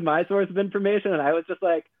 she was my source of information, and I was just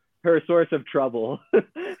like her source of trouble.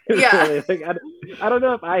 Really, like, I don't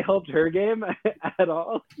know if I helped her game at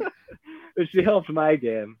all, but she helped my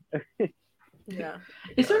game. Yeah.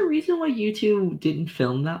 Is there a reason why you two didn't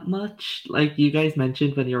film that much? Like you guys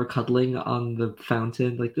mentioned when you were cuddling on the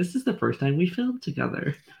fountain, like this is the first time we filmed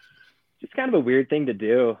together. Just kind of a weird thing to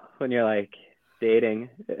do when you're like dating.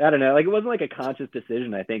 I don't know, like it wasn't like a conscious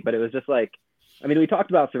decision, I think, but it was just like, I mean, we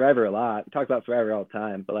talked about Survivor a lot. We talked about Survivor all the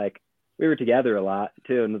time, but like we were together a lot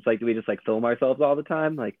too. And it's like, do we just like film ourselves all the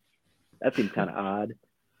time? Like that seems kind of odd.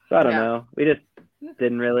 So I don't know. We just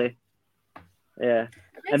didn't really. Yeah.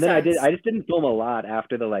 And then I just didn't film a lot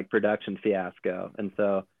after the like production fiasco. And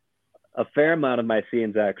so a fair amount of my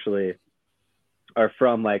scenes actually are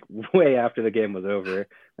from like way after the game was over.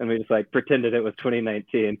 And we just like pretended it was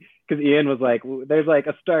 2019 because Ian was like, there's like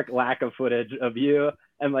a stark lack of footage of you.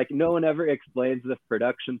 And like, no one ever explains this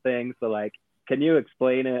production thing. So like, can you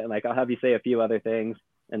explain it? And like, I'll have you say a few other things.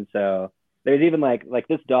 And so there's even like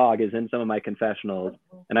this dog is in some of my confessionals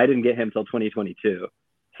and I didn't get him till 2022.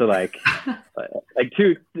 So like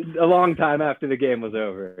a long time after the game was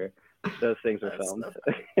over, those things were filmed.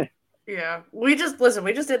 Yeah, we just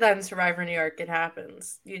did that in Survivor New York. It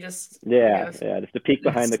happens. You just just a peek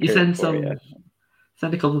behind the curtain. You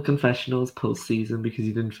sent a couple of confessionals post season because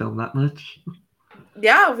you didn't film that much.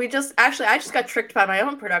 Yeah, I just got tricked by my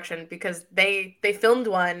own production because they filmed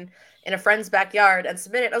one in a friend's backyard and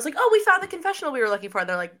submitted. I was like, oh, we found the confessional we were looking for.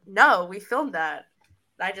 They're like, no, we filmed that.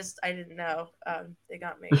 I didn't know. They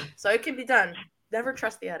got me. So it can be done. Never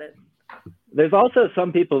trust the edit. There's also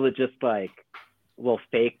some people that just like will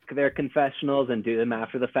fake their confessionals and do them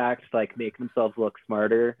after the fact to like make themselves look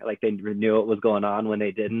smarter. Like they knew what was going on when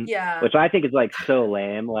they didn't. Yeah. Which I think is like so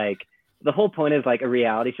lame. Like the whole point is like a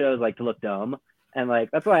reality show is like to look dumb. And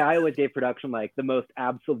like that's why I always gave production like the most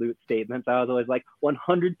absolute statements. I was always like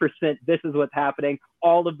 100% this is what's happening,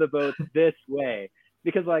 all of the votes this way.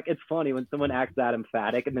 Because like it's funny when someone acts that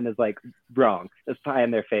emphatic and then is like wrong. There's pie in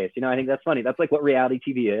their face. I think that's funny. That's like what reality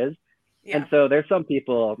TV is. Yeah. And so there's some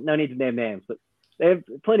people, no need to name names, but they have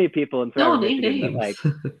plenty of people in Survivor Michigan that like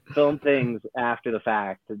film things after the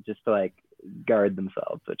fact just to like guard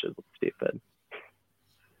themselves, which is stupid.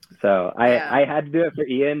 So I had to do it for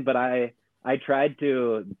Ian, but I tried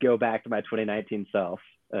to go back to my 2019 self.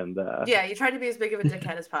 And you tried to be as big of a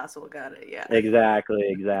dickhead as possible. Got it. Yeah.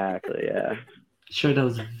 Exactly. Yeah. Sure, that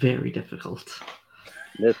was very difficult.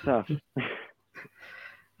 It's tough.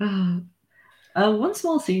 One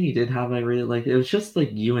small scene you did have I really liked. It was just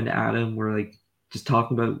like you and Adam were like just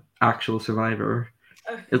talking about actual Survivor.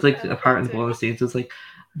 It was like a part in the bonus scenes. It was like,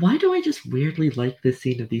 why do I just weirdly like this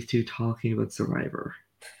scene of these two talking about Survivor?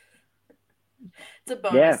 It's a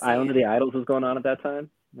bonus scene. Island of the Idols was going on at that time.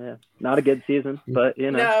 Yeah, not a good season, but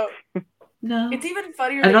No. It's even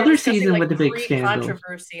funnier. Another season with the big scandal.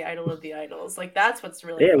 Controversy, Idol of the Idols. Like that's what's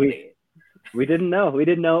really funny. We didn't know. We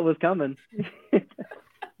didn't know it was coming.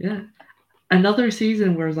 Yeah. Another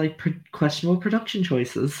season where like questionable production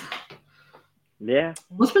choices. Yeah.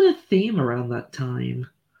 What's been a theme around that time?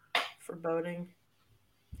 Foreboding.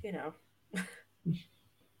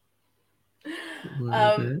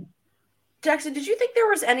 Jackson, did you think there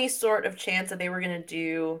was any sort of chance that they were going to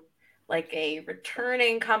do like a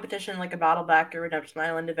returning competition, like a Battle Back or Redemption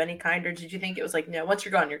Island of any kind, or did you think it was like, no, once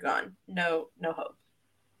you're gone, you're gone? No hope.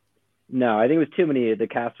 No, I think it was too many. The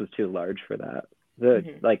cast was too large for that.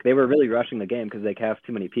 Like they were really rushing the game because they cast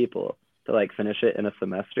too many people to like finish it in a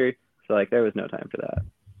semester. So like there was no time for that.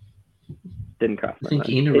 Didn't cross my mind. I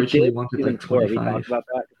think Ian originally wanted like 25. We talked about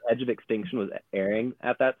that. Edge of Extinction was airing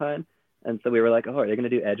at that time, and so we were like, oh, are they going to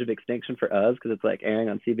do Edge of Extinction for us because it's like airing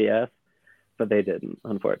on CBS? But they didn't,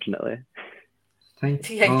 unfortunately. Thank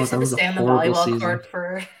Yeah, you God, just that have to was a stay on the horrible volleyball season. court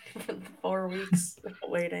for 4 weeks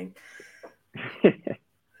waiting.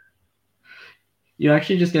 You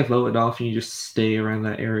actually just get voted off and you just stay around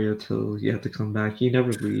that area till you have to come back. You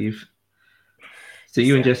never leave. So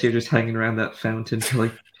you and Jesse are just hanging around that fountain for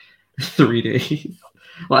like 3 days.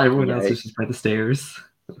 Well, everyone else is just by the stairs.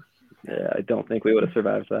 Yeah, I don't think we would have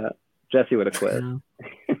survived that. Jesse would have quit.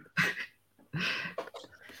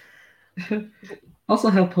 No. Also,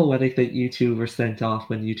 how poetic that you two were sent off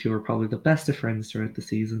when you two were probably the best of friends throughout the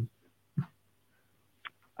season.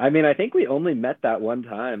 I mean, I think we only met that one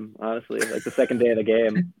time, honestly, like the second day of the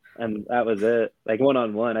game, and that was it. Like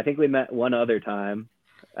one-on-one. I think we met one other time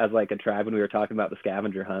as like a tribe when we were talking about the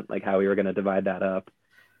scavenger hunt, like how we were going to divide that up.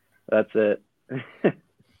 That's it.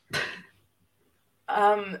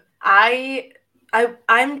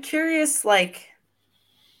 I'm curious, like,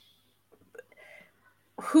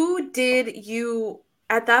 who did you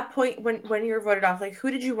at that point when you were voted off, like,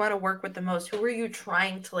 who did you want to work with the most? Who were you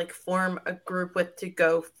trying to like form a group with to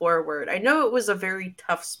go forward? I know it was a very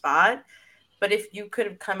tough spot, but if you could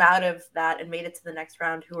have come out of that and made it to the next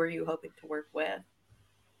round, who are you hoping to work with?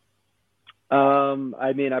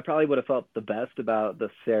 I mean, I probably would have felt the best about the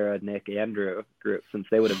Sarah, Nick, Andrew group, since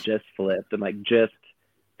they would have just flipped and like just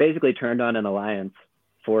basically turned on an alliance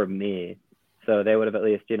for me. So they would have at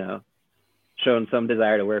least, you know, shown some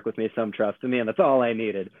desire to work with me, some trust in me, and that's all I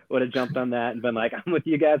needed. Would have jumped on that and been like, I'm with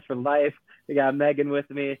you guys for life. We got Megan with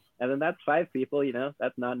me, and then that's 5 people, you know,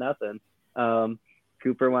 that's not nothing.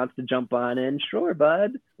 Cooper wants to jump on in, sure,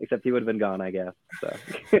 bud. Except he would have been gone, I guess. So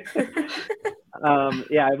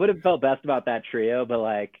yeah, I would have felt best about that trio, but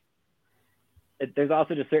like there's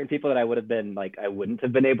also just certain people that I would have been like I wouldn't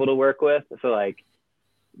have been able to work with. So like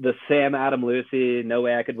the Sam, Adam, Lucy, no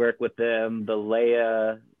way I could work with them. The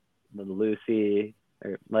Leia, the Lucy,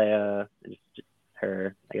 or Leia, just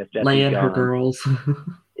her, I guess Jesse's Leia and gone. her girls.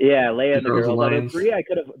 Yeah, Leia and the girls. Alliance. Bree I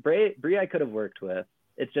could have worked with.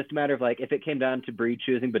 It's just a matter of like if it came down to Bree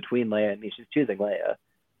choosing between Leia and me, she's choosing Leia.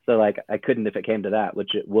 So like I couldn't if it came to that,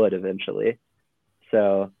 which it would eventually.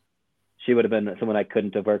 So she would have been someone I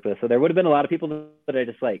couldn't have worked with. So there would have been a lot of people that I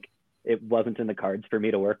just like it wasn't in the cards for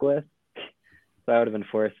me to work with. So I would have been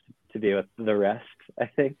forced to be with the rest, I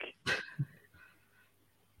think.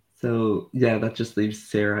 So yeah, that just leaves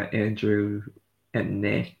Sarah, Andrew, and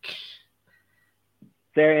Nick.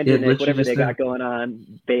 Sarah, Andrew, Nick, whatever they just got going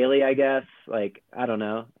on. Bailey, I guess. Like, I don't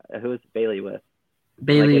know. Who is Bailey with?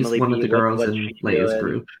 Bailey's Emily one B, of the girls in Leia's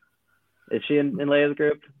group. Is she in Leia's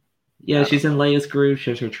group? Yeah, she's in Leia's group. She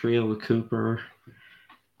has her trio with Cooper.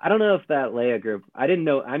 I don't know if that Leia group, I didn't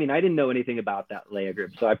know anything about that Leia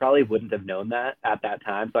group, so I probably wouldn't have known that at that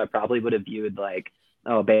time. So I probably would have viewed like,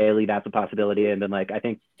 oh, Bailey, that's a possibility. And then like, I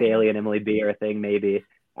think Bailey and Emily B are a thing maybe.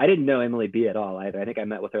 I didn't know Emily B at all either. I think I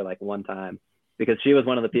met with her like one time because she was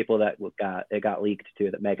one of the people that got leaked to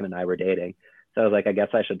that Megan and I were dating. So I was like, I guess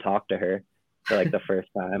I should talk to her for like the first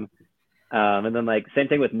time. And then like same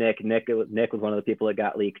thing with Nick. Nick was one of the people that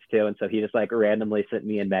got leaked too, and so he just like randomly sent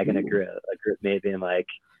me and Megan a group mate being like,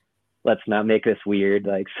 let's not make this weird.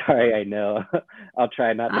 Like, sorry, I know. I'll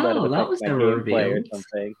try not to let it affect my gameplay or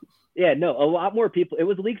something. Yeah, no, a lot more people. It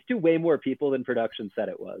was leaked to way more people than production said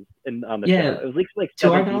it was on the show. It was leaked to like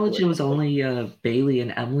 7 to our knowledge, it was only Bailey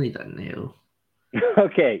and Emily that knew.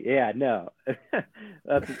 Okay, yeah, no.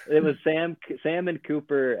 It was Sam and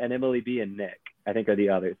Cooper and Emily B and Nick, I think, are the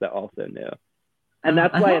others that also knew. And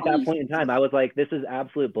that's why at that point in time, I was like, this is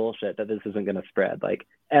absolute bullshit that this isn't going to spread. Like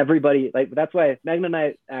everybody, like that's why Megan and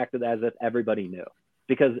I acted as if everybody knew,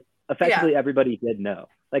 because effectively everybody did know.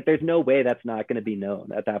 Like there's no way that's not going to be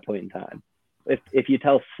known at that point in time. If you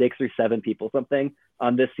tell 6 or 7 people something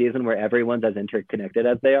on this season where everyone's as interconnected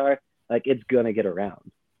as they are, like it's going to get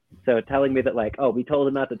around. So telling me that like, oh, we told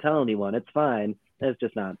him not to tell anyone, it's fine. It's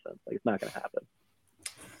just nonsense. Like it's not going to happen.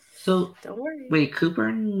 So don't worry. Wait,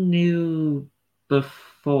 Cooper knew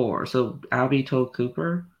before. So Abby told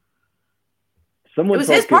Cooper? Someone it was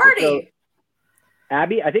told his Cooper. party. So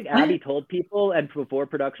Abby told people, and before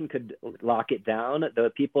production could lock it down,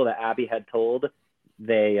 the people that Abby had told,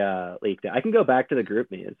 they leaked it. I can go back to the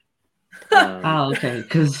group news. Okay,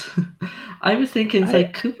 because I was thinking it's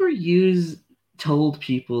like Cooper told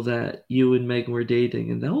people that you and Megan were dating,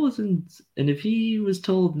 and that wasn't. And if he was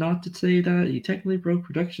told not to say that, he technically broke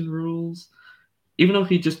production rules. Even though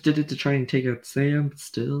he just did it to try and take out Sam, but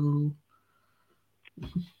still.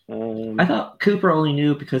 I thought Cooper only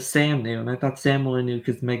knew because Sam knew, and I thought Sam only knew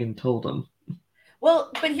because Megan told him.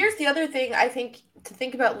 Well, but here's the other thing I think to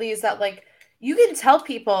think about, Lee, is that like you can tell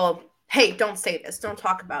people, hey, don't say this, don't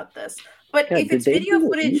talk about this. But if it's video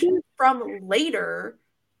footage from later,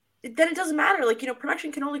 then it doesn't matter. Like,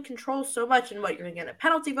 production can only control so much, and what you're going to get a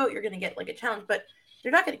penalty vote, you're going to get like a challenge, but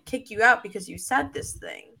they're not going to kick you out because you said this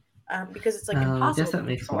thing, because it's like impossible. I guess that to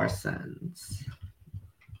makes control. more sense.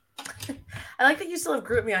 I like that you still have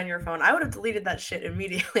GroupMe on your phone. I would have deleted that shit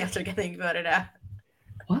immediately after getting voted out.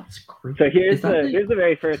 What's GroupMe? So here's the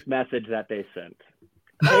very first message that they sent.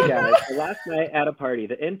 Hey guys, last night at a party,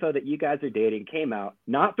 the info that you guys are dating came out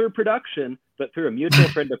not through production, but through a mutual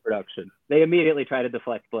friend of production. They immediately try to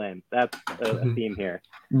deflect blame. That's a theme here.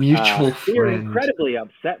 Mutual We are friend. incredibly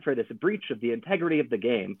upset for this breach of the integrity of the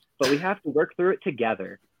game, but we have to work through it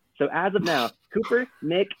together. So as of now, Cooper,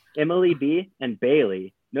 Nick, Emily B, and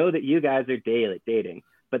Bailey know that you guys are dating,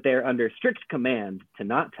 but they're under strict command to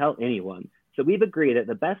not tell anyone. So we've agreed that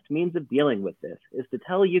the best means of dealing with this is to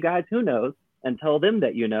tell you guys who knows and tell them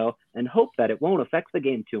that you know and hope that it won't affect the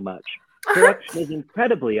game too much. Production is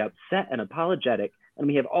incredibly upset and apologetic, and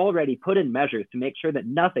we have already put in measures to make sure that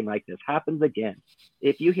nothing like this happens again.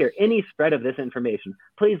 If you hear any spread of this information,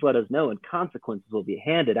 please let us know and consequences will be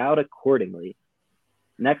handed out accordingly.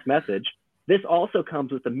 Next message. This also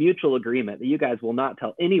comes with a mutual agreement that you guys will not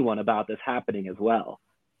tell anyone about this happening as well.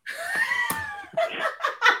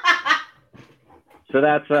 So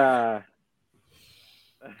that's that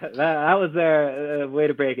was their way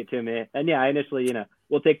to break it to me. And yeah, I initially,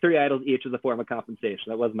 we'll take 3 idols each as a form of compensation.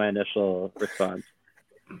 That was my initial response.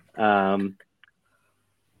 And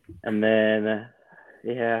then,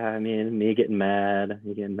 me getting mad.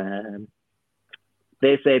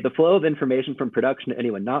 They say the flow of information from production to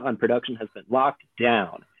anyone not on production has been locked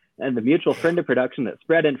down. And the mutual friend of production that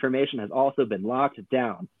spread information has also been locked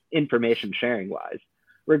down, information sharing wise.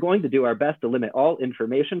 We're going to do our best to limit all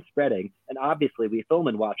information spreading, and obviously we film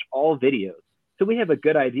and watch all videos, so we have a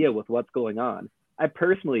good idea with what's going on. I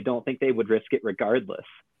personally don't think they would risk it regardless.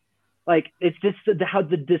 Like, it's just how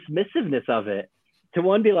the dismissiveness of it. To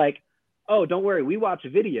one, be like, oh, don't worry, we watch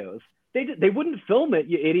videos. They wouldn't film it,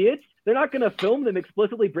 you idiots. They're not going to film them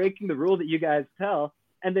explicitly breaking the rule that you guys tell.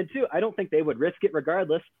 And then 2, I don't think they would risk it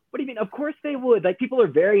regardless. What do you mean? Of course they would. Like, people are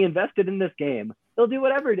very invested in this game. They'll do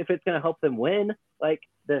whatever if it's going to help them win. Like,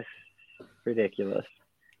 this ridiculous.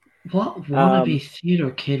 What wannabe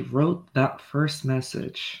theater kid wrote that first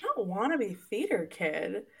message? Not wannabe theater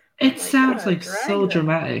kid. It sounds like so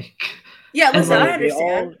dramatic. Yeah, listen, I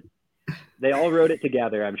understand. They all wrote it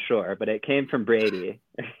together, I'm sure, but it came from Brady.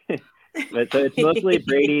 But so it's mostly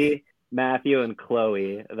Brady, Matthew, and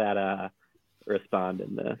Chloe that respond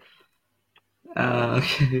in this.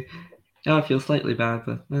 Okay. Oh, I feel slightly bad,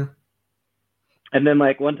 but And then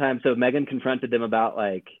one time, so Megan confronted them about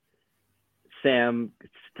Sam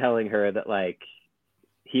telling her that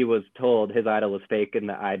he was told his idol was fake and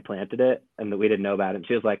that I'd planted it and that we didn't know about it. And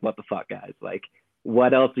she was like, what the fuck, guys?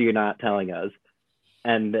 What else are you not telling us?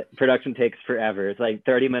 And production takes forever. It's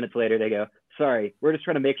 30 minutes later, they go, sorry, we're just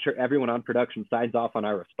trying to make sure everyone on production signs off on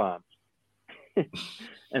our response.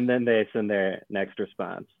 And then they send their next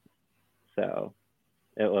response. So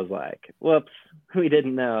it was whoops, we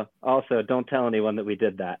didn't know. Also, don't tell anyone that we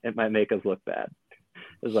did that. It might make us look bad.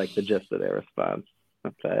 It was the gist of their response.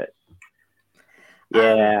 But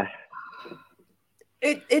yeah.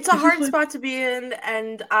 It's a hard spot to be in,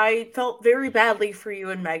 and I felt very badly for you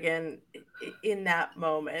and Megan in that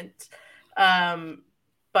moment.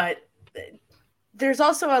 But there's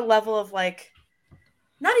also a level of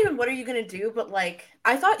not even what are you going to do, but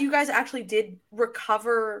I thought you guys actually did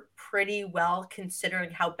recover pretty well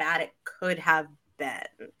considering how bad it could have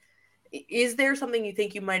been. Is there something you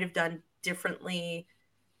think you might have done differently?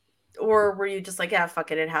 Or were you just yeah,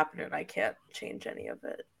 fuck it, it happened and I can't change any of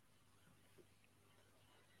it?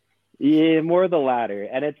 Yeah, more the latter.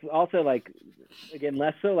 And it's also again,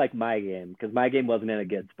 less so my game, because my game wasn't in a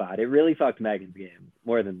good spot. It really fucked Megan's game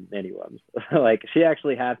more than anyone's. She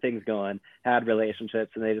actually had things going, had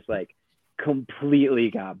relationships, and they just completely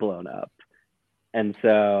got blown up. And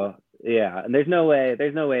so, yeah, and there's no way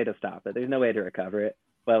to stop it. There's no way to recover it.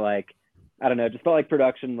 But I don't know, just felt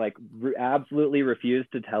production absolutely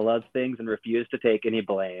refused to tell us things and refused to take any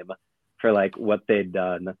blame for what they'd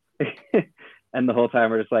done. And the whole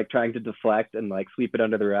time we're just trying to deflect and sweep it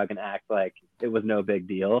under the rug and act like it was no big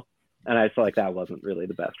deal. And I just felt that wasn't really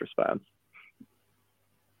the best response.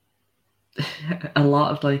 A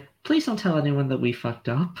lot of please don't tell anyone that we fucked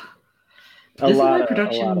up. A lot of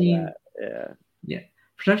that. Yeah.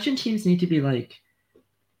 Production teams need to be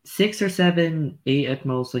 6 or 7, 8 at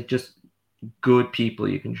most, just good people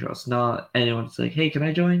you can trust. Not anyone that's hey, can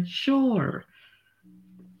I join? Sure.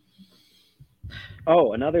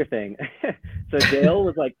 Oh, another thing. So Dale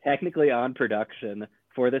was technically on production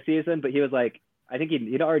for the season, but he was I think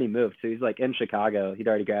he'd already moved. So he's in Chicago. He'd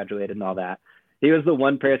already graduated and all that. He was the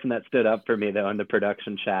one person that stood up for me though in the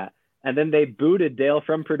production chat. And then they booted Dale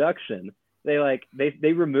from production. They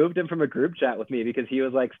removed him from a group chat with me because he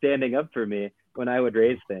was like standing up for me when I would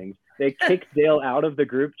raise things. They kicked Dale out of the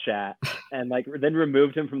group chat and like then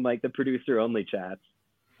removed him from like the producer only chats.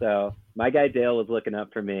 So my guy Dale was looking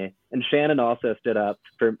up for me, and Shannon also stood up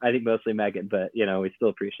for I think mostly Megan, but you know we still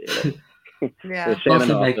appreciate it. Yeah, so Shannon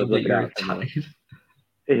Mostly also Megan, was but looking you're out for me.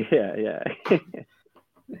 tired. Yeah.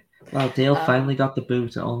 Well, Dale finally got the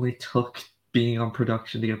boot. It only took being on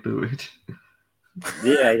production to get booted.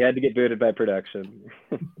 Yeah, he had to get booted by production.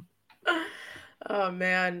 Oh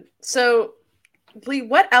man. So, Lee,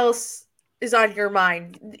 what else is on your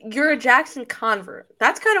mind? You're a Jackson convert.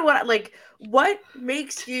 That's kind of what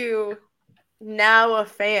makes you now a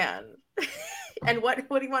fan? And what do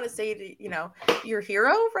you want to say to, your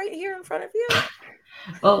hero right here in front of you?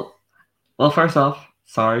 Well, first off,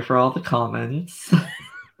 sorry for all the comments.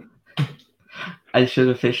 I should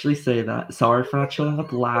officially say that. Sorry for not showing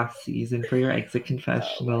up last season for your exit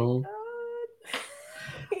confessional.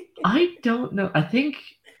 I don't know.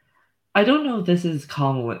 I don't know if this is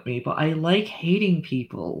common with me, but I like hating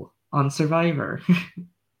people on Survivor.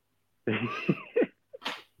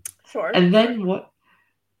 Sure. And then what?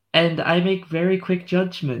 And I make very quick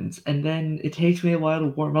judgments, and then it takes me a while to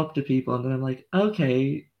warm up to people, and then I'm like,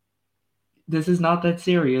 okay, this is not that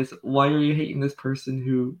serious. Why are you hating this person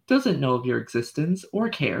who doesn't know of your existence or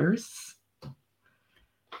cares?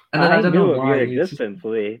 And then I don't know of why your existence,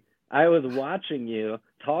 Lee. I was watching you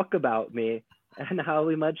talk about me and how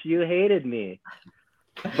much you hated me.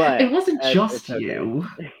 But it wasn't just okay. you.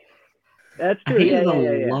 That's true. I hated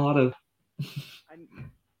a lot of.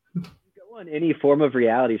 You go on any form of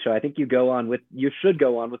reality show. I think you should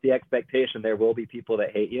go on with the expectation there will be people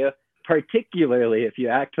that hate you, particularly if you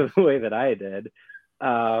act the way that I did.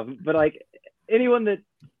 But like anyone that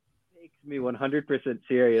takes me 100%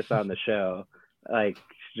 serious on the show, like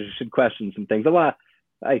should question some things. A lot,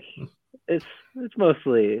 like it's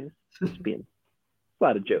mostly just being a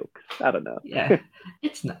lot of jokes. I don't know. Yeah,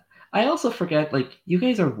 it's not. I also forget, like, you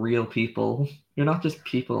guys are real people. You're not just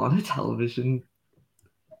people on a television.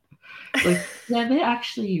 Like, yeah, they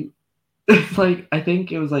actually. It's like, I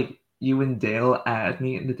think it was like you and Dale add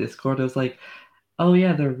me in the Discord. I was like, oh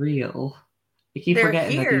yeah, they're real. I keep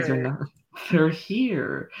forgetting that these are not. They're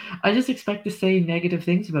here. I just expect to say negative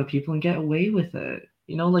things about people and get away with it.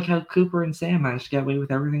 You know, like how Cooper and Sam managed to get away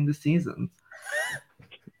with everything this season.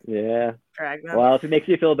 Yeah. Well, if it makes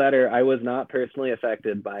you feel better, I was not personally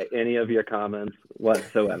affected by any of your comments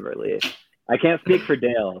whatsoever, Lee. I can't speak for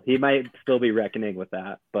Dale. He might still be reckoning with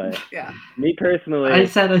that, but yeah. Me personally, I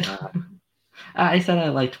said I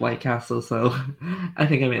liked White Castle, so I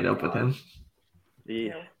think I made up with him.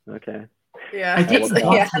 Yeah. Okay. Yeah, I didn't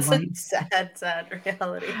want to it's like... a sad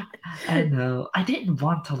reality. I know. I didn't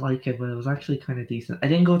want to like it, but it was actually kind of decent. I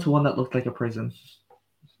didn't go to one that looked like a prison.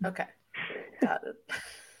 Okay. Got it.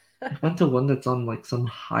 I went to one that's on like some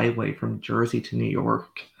highway from Jersey to New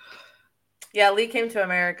York. Yeah, Lee came to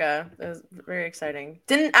America. It was very exciting.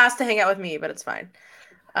 Didn't ask to hang out with me, but it's fine.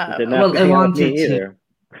 I wanted to.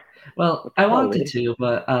 Well, I wanted to,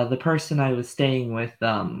 but the person I was staying with,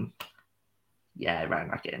 yeah, I'd rather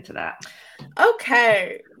not get into that.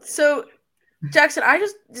 Okay, so Jackson,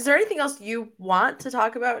 is there anything else you want to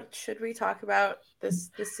talk about? Should we talk about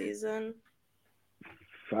this season?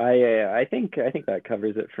 I think that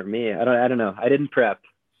covers it for me. I don't know. I didn't prep,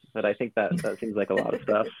 but I think that seems like a lot of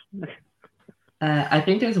stuff. I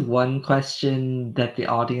think there's one question that the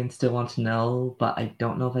audience still wants to know, but I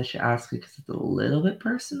don't know if I should ask because it's a little bit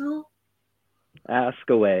personal. Ask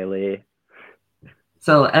away, Lee.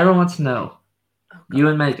 So everyone wants to know, you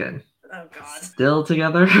and Megan, still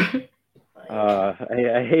together?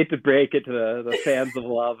 I hate to break it to the fans of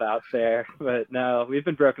love out there, but no, we've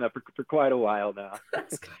been broken up for quite a while now.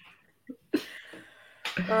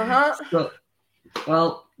 Uh-huh.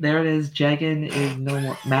 Well, there it is. Jagan is no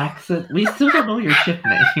more. Max, we still don't know your ship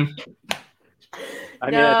name. I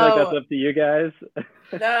mean, I feel like that's up to you guys.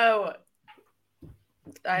 No.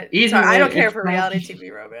 I don't care for reality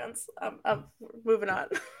TV romance. I'm moving on.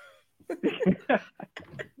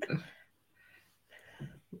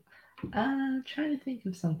 I'm trying to think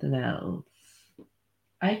of something else.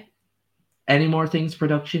 Any more things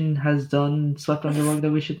production has done swept under the rug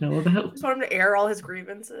that we should know about? Just want him to air all his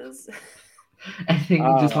grievances. Anything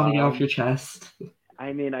you just want to get off your chest?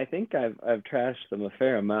 I mean, I think I've trashed them a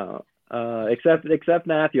fair amount. Except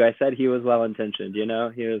Matthew. I said he was well intentioned. You know,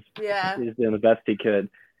 he was doing the best he could.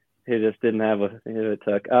 He just didn't have what it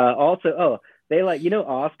took. Also, they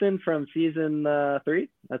Austin from season 3.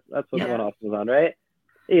 That's what one Austin was on, right?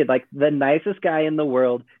 He's like the nicest guy in the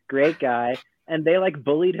world, great guy. and they like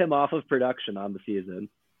bullied him off of production on the season.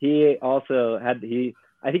 He also I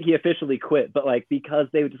think he officially quit, but like because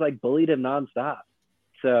they just like bullied him nonstop.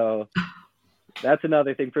 So that's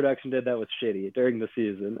another thing production did that was shitty during the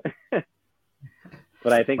season.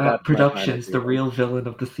 But I think that's production's the real villain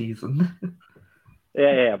of the season.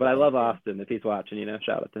 Yeah. But I love Austin. If he's watching,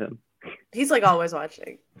 shout out to him. He's like always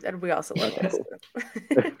watching, and we also love Austin.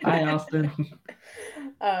 Hi, Austin.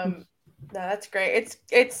 No, that's great.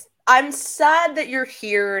 It's. I'm sad that you're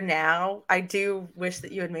here now. I do wish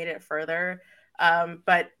that you had made it further,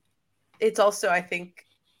 but it's also, I think,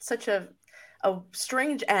 such a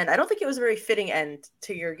strange end. I don't think it was a very fitting end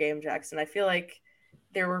to your game, Jackson. I feel like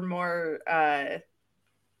there were more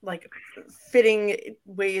like fitting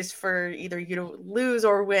ways for either you to lose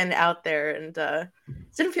or win out there, and it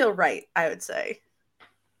didn't feel right, I would say.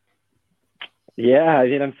 Yeah, I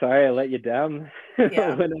mean, I'm sorry I let you down in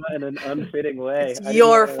an unfitting way. It's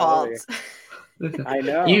your fault. I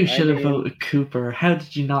know. You should have voted Cooper. How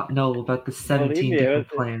did you not know about the 17 different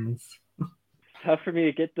plans? Tough for me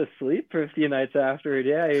to get to sleep for a few nights afterward.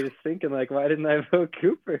 Yeah, you're just thinking like, why didn't I vote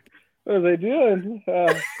Cooper? What was I doing?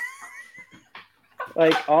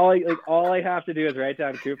 All I have to do is write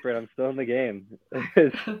down Cooper, and I'm still in the game.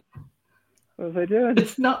 What was I doing?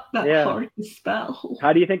 It's not that hard to spell.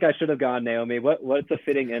 How do you think I should have gone, Naomi? What's a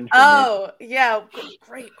fitting end for me? Yeah,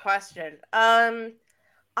 great question.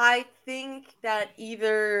 I think that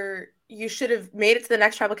either you should have made it to the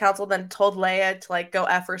next tribal council, then told Leia to like go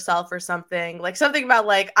F herself or something. Like something about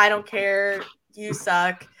like, I don't care, you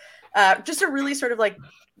suck. Just a really sort of like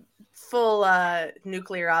full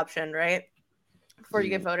nuclear option, right? Before you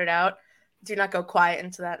get voted out. Do not go quiet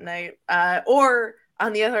into that night. Or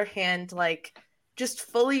on the other hand, like just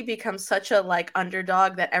fully become such a like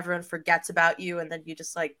underdog that everyone forgets about you, and then you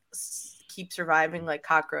just like keep surviving like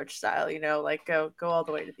cockroach style, like go all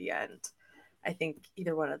the way to the end. I think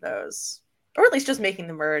either one of those, or at least just making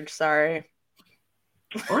the merge. Sorry,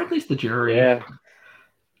 or at least the jury. Yeah,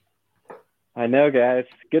 I know, guys.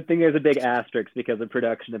 Good thing there's a big asterisk because of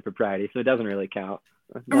production and propriety, so it doesn't really count.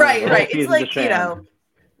 Right. It's like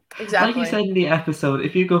exactly. Like you said in the episode,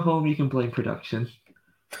 if you go home, you can blame production.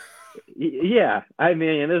 Yeah, I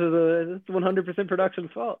mean, this is 100%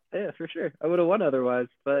 production's fault. Yeah, for sure. I would have won otherwise,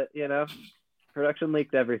 but production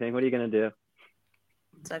leaked everything. What are you gonna do?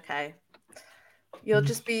 It's okay. You'll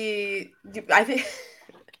just be. I think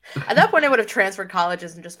at that point I would have transferred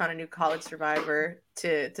colleges and just found a new college survivor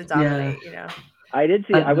to dominate. I did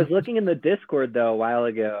see. I was looking in the Discord though a while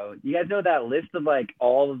ago. You guys know that list of like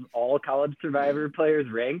all college survivor players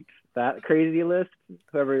ranked? That crazy list.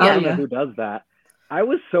 I don't know who does that. I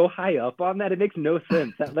was so high up on that, it makes no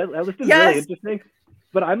sense. That list is really interesting,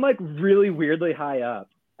 but I'm like really weirdly high up,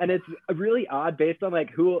 and it's really odd based on like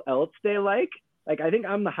who else they like. Like I think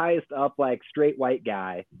I'm the highest up like straight white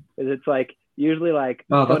guy, because it's like usually like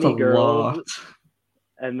 20 girls,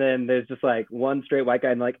 and then there's just like one straight white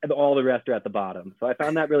guy, and like all the rest are at the bottom. So I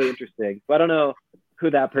found that really interesting. So I don't know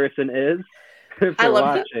who that person is if they're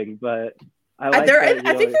watching, but. I think they're in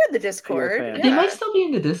the Discord. They might still be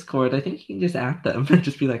in the Discord. I think you can just add them and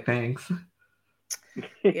just be like, thanks.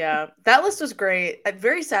 Yeah, that list was great.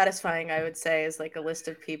 Very satisfying, I would say, is like a list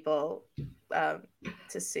of people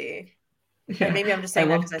to see. Yeah, and maybe I'm just saying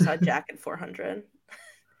that because I saw Jack at 400.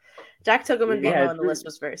 Jack Tilghman being on the list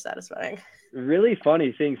was very satisfying. Really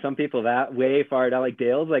funny seeing some people that way far down. Like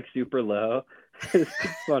Dale's like super low. It's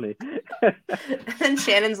funny. And then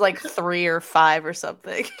Shannon's like 3 or 5 or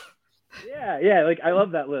something. Yeah, like I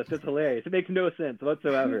love that list. It's hilarious. It makes no sense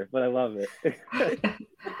whatsoever, but I love it.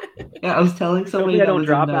 Yeah, I was telling somebody I don't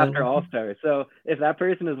drop after All-Star. So if that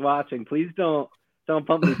person is watching, please don't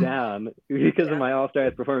pump me down because of my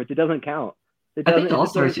All-Stars performance. It doesn't count. I think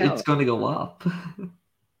All-Stars it's going to go up.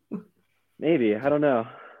 Maybe, I don't know.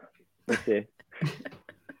 Let's see.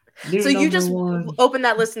 So you just opened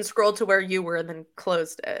that list and scrolled to where you were and then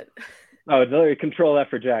closed it. Oh, it's literally Control F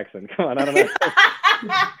for Jackson. Come on, I don't know.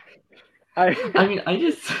 I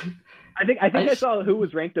think I saw who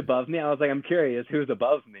was ranked above me. I was like, I'm curious who's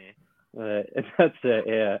above me. That's it,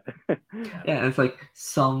 yeah. Yeah, it's like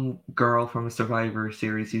some girl from a Survivor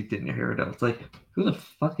series you didn't hear of. It's like, who the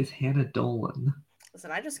fuck is Hannah Dolan?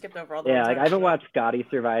 Listen, I just skipped over all the ones. I haven't watched Scotty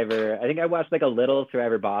Survivor. I think I watched like a little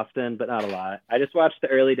Survivor Boston, but not a lot. I just watched the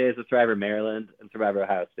early days of Survivor Maryland and Survivor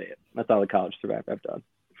Ohio State. That's all the college Survivor I've done.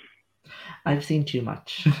 I've seen too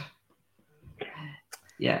much.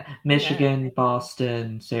 Yeah, Michigan,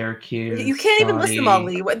 Boston, Syracuse. You can't even list them all,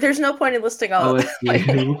 Lee. There's no point in listing all of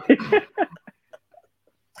them.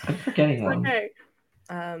 I'm forgetting one. Okay.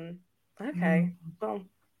 Okay. Well.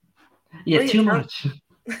 Yeah, too much.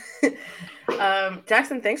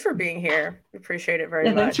 Jackson, thanks for being here. We appreciate it very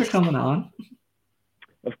much. Thanks for coming on.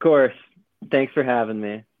 Of course. Thanks for having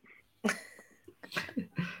me.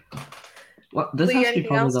 Well, this Lee, has to be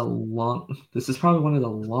anything probably else? This is probably one of the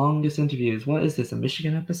longest interviews. What is this? A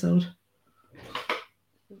Michigan episode?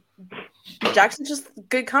 Jackson's just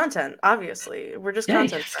good content. Obviously, we're just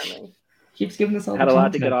content farming. Keeps giving us all Had the a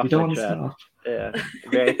lot content. to get off We don't my want to chest. stop. Yeah,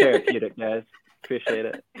 very therapeutic, guys. Appreciate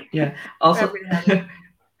it. Yeah. Also, Happy to have you.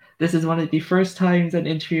 this is one of the first times an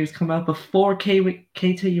interviews come out before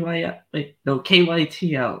KYTL.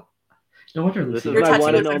 No wonder This Lucy. is Your my tattoo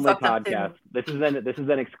one and has been only fucked up, too. podcast. This is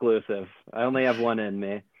an exclusive. I only have one in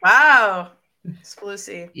me. Wow,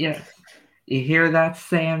 exclusive. Yeah. You hear that,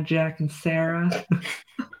 Sam, Jack, and Sarah?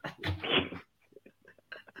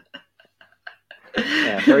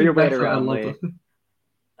 Yeah, throw your weight That's what I around, love Lee.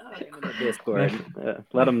 Oh, Discord.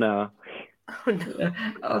 Let them know. oh no,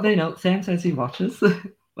 Oh, they know. Sam says he watches.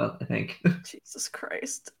 Well, I think. Jesus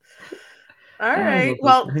Christ. All I right. love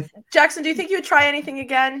Well, those guys. Jackson, do you think you would try anything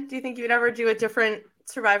again? Do you think you would ever do a different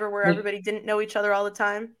Survivor where Like- everybody didn't know each other all the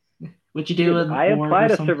time? Would you do Dude, I an org apply or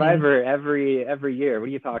to something? Survivor every year. What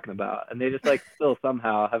are you talking about? And they just like still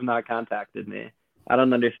somehow have not contacted me. I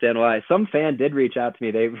don't understand why. Some fan did reach out to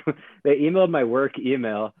me. They emailed my work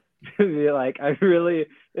email to be like, I really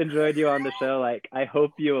enjoyed you on the show. Like, I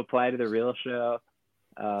hope you apply to the real show.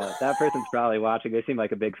 That person's probably watching. They seem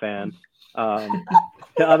like a big fan.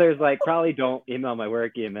 To others, like, probably don't email my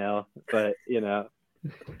work email, but you know,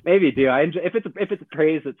 maybe do. I enjoy, if it's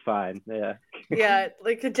praise, it's fine. Yeah. Yeah,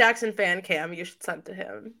 like a Jackson fan cam you should send to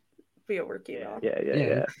him via work email.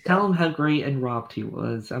 Yeah. Tell him how great and robbed he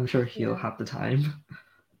was. I'm sure he'll have the time.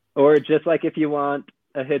 Or just like if you want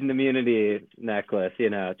a hidden immunity necklace, you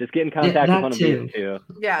know, just get in contact that with one of too. these two,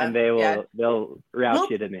 Yeah, and they'll route Well-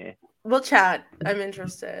 you to me. We'll chat. I'm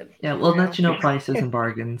interested. Yeah, we'll let you know prices and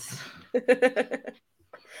bargains.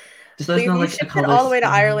 Just let If us know you like the shipped colors. it all the way to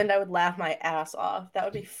Ireland, I would laugh my ass off. That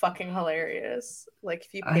would be fucking hilarious. Like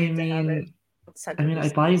if you I paid to have it mean, sent I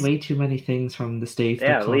buy overseas. way too many things from the States.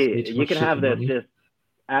 Yeah, that cost way Lee, too you much can have shipping this money. just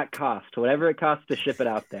at cost, whatever it costs to ship it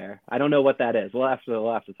out there. I don't know what that is. We'll have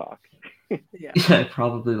to talk. Yeah. Yeah,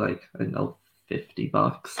 probably like I don't know,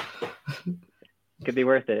 $50. Could be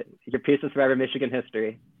worth it. Your piece of Survivor Michigan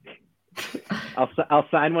history. I'll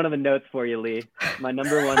sign one of the notes for you, Lee. My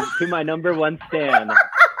number one stan,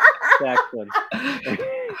 Jackson.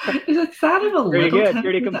 Is it sounded a Pretty little good, tempting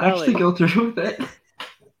pretty to compelling. actually go through with it?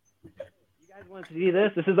 You guys want to see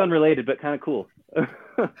this? This is unrelated, but kind of cool.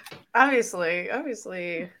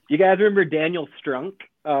 Obviously. You guys remember Daniel Strunk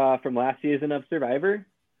from last season of Survivor?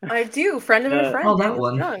 I do. Friend of a friend. oh, that Daniel's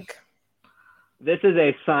one. Drunk. This is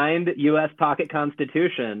a signed U.S. pocket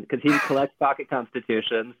constitution because he collects pocket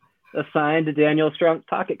constitutions. A signed Daniel Strunk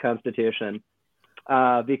pocket constitution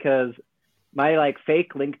because my like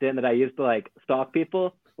fake LinkedIn that I used to like stalk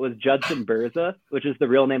people was Judson Berza, which is the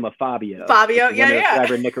real name of Fabio. Fabio, which is winner of yeah.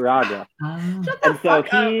 Survivor Nicaragua. Ah. And so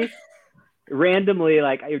fuck up. he randomly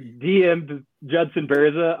like I DM'd Judson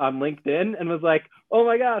Berza on LinkedIn and was like, "Oh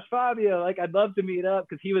my gosh, Fabio! Like I'd love to meet up,"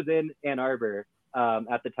 because he was in Ann Arbor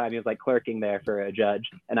at the time. He was like clerking there for a judge,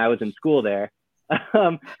 and I was in school there.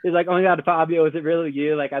 He's like, "Oh my God, Fabio, is it really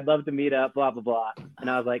you? Like I'd love to meet up." Blah blah blah. And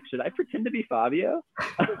I was like, "Should I pretend to be Fabio?"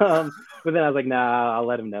 But then I was like, "Nah, I'll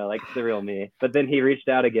let him know. Like it's the real me." But then he reached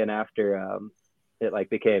out again after it like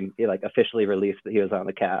became he like officially released that he was on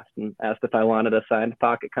the cast and asked if I wanted a signed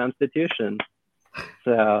pocket constitution.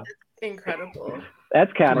 So Incredible.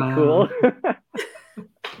 that's kind of Wow. cool.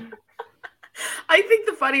 I think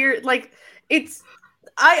the funnier, like, it's,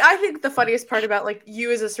 I think the funniest part about like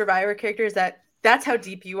you as a Survivor character is that that's how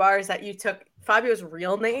deep you are. Is that you took Fabio's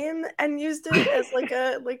real name and used it as like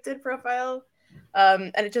a LinkedIn profile,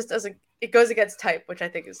 and it just doesn't. It goes against type, which I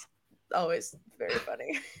think is always very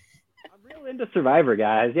funny. I'm real into Survivor,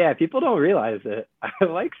 guys. Yeah, people don't realize it. I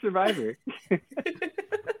like Survivor.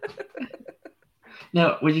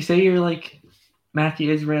 Now, would you say you're like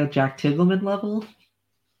Matthew Israel, Jack Tiggleman level?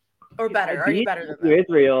 Or better? I Are you beat better than Matthew that?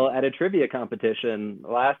 Israel at a trivia competition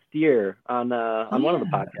last year on one of the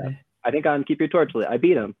podcasts. I think on Keep Your Torch Lit. I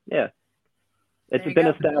beat him. Yeah, it's There you been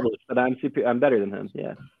go. established that I'm better than him.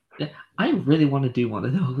 Yeah, I really want to do one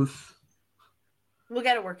of those. We'll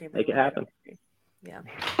get it working. Make it happen. Yeah.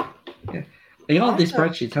 I got all these Awesome.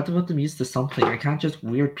 spreadsheets. I have to put them used to something. I can't just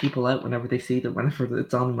weird people out whenever they see them, whenever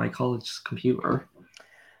it's on my college computer.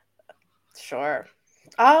 Sure.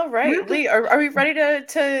 All right, Lee, are we ready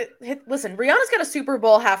to hit? Listen, Rihanna's got a Super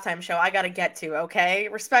Bowl halftime show I gotta get to. Okay,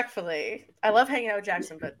 respectfully, I love hanging out with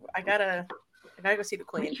Jackson, but I gotta go see the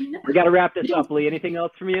Queen. we got to wrap this up. Lee, anything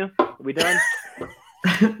else from you? Are we done?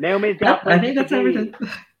 Naomi's got. I think that's plenty to everything.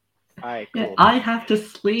 All right, Yeah, cool. I have to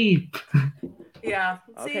sleep. Yeah.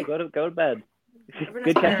 Okay, See, go to bed. Everyone's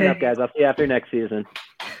Good catching up, guys. I'll see you after next season.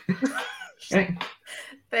 Right.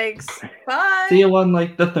 thanks. Bye. See you on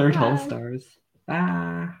like the third All Bye. Stars.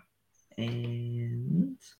 Ah, and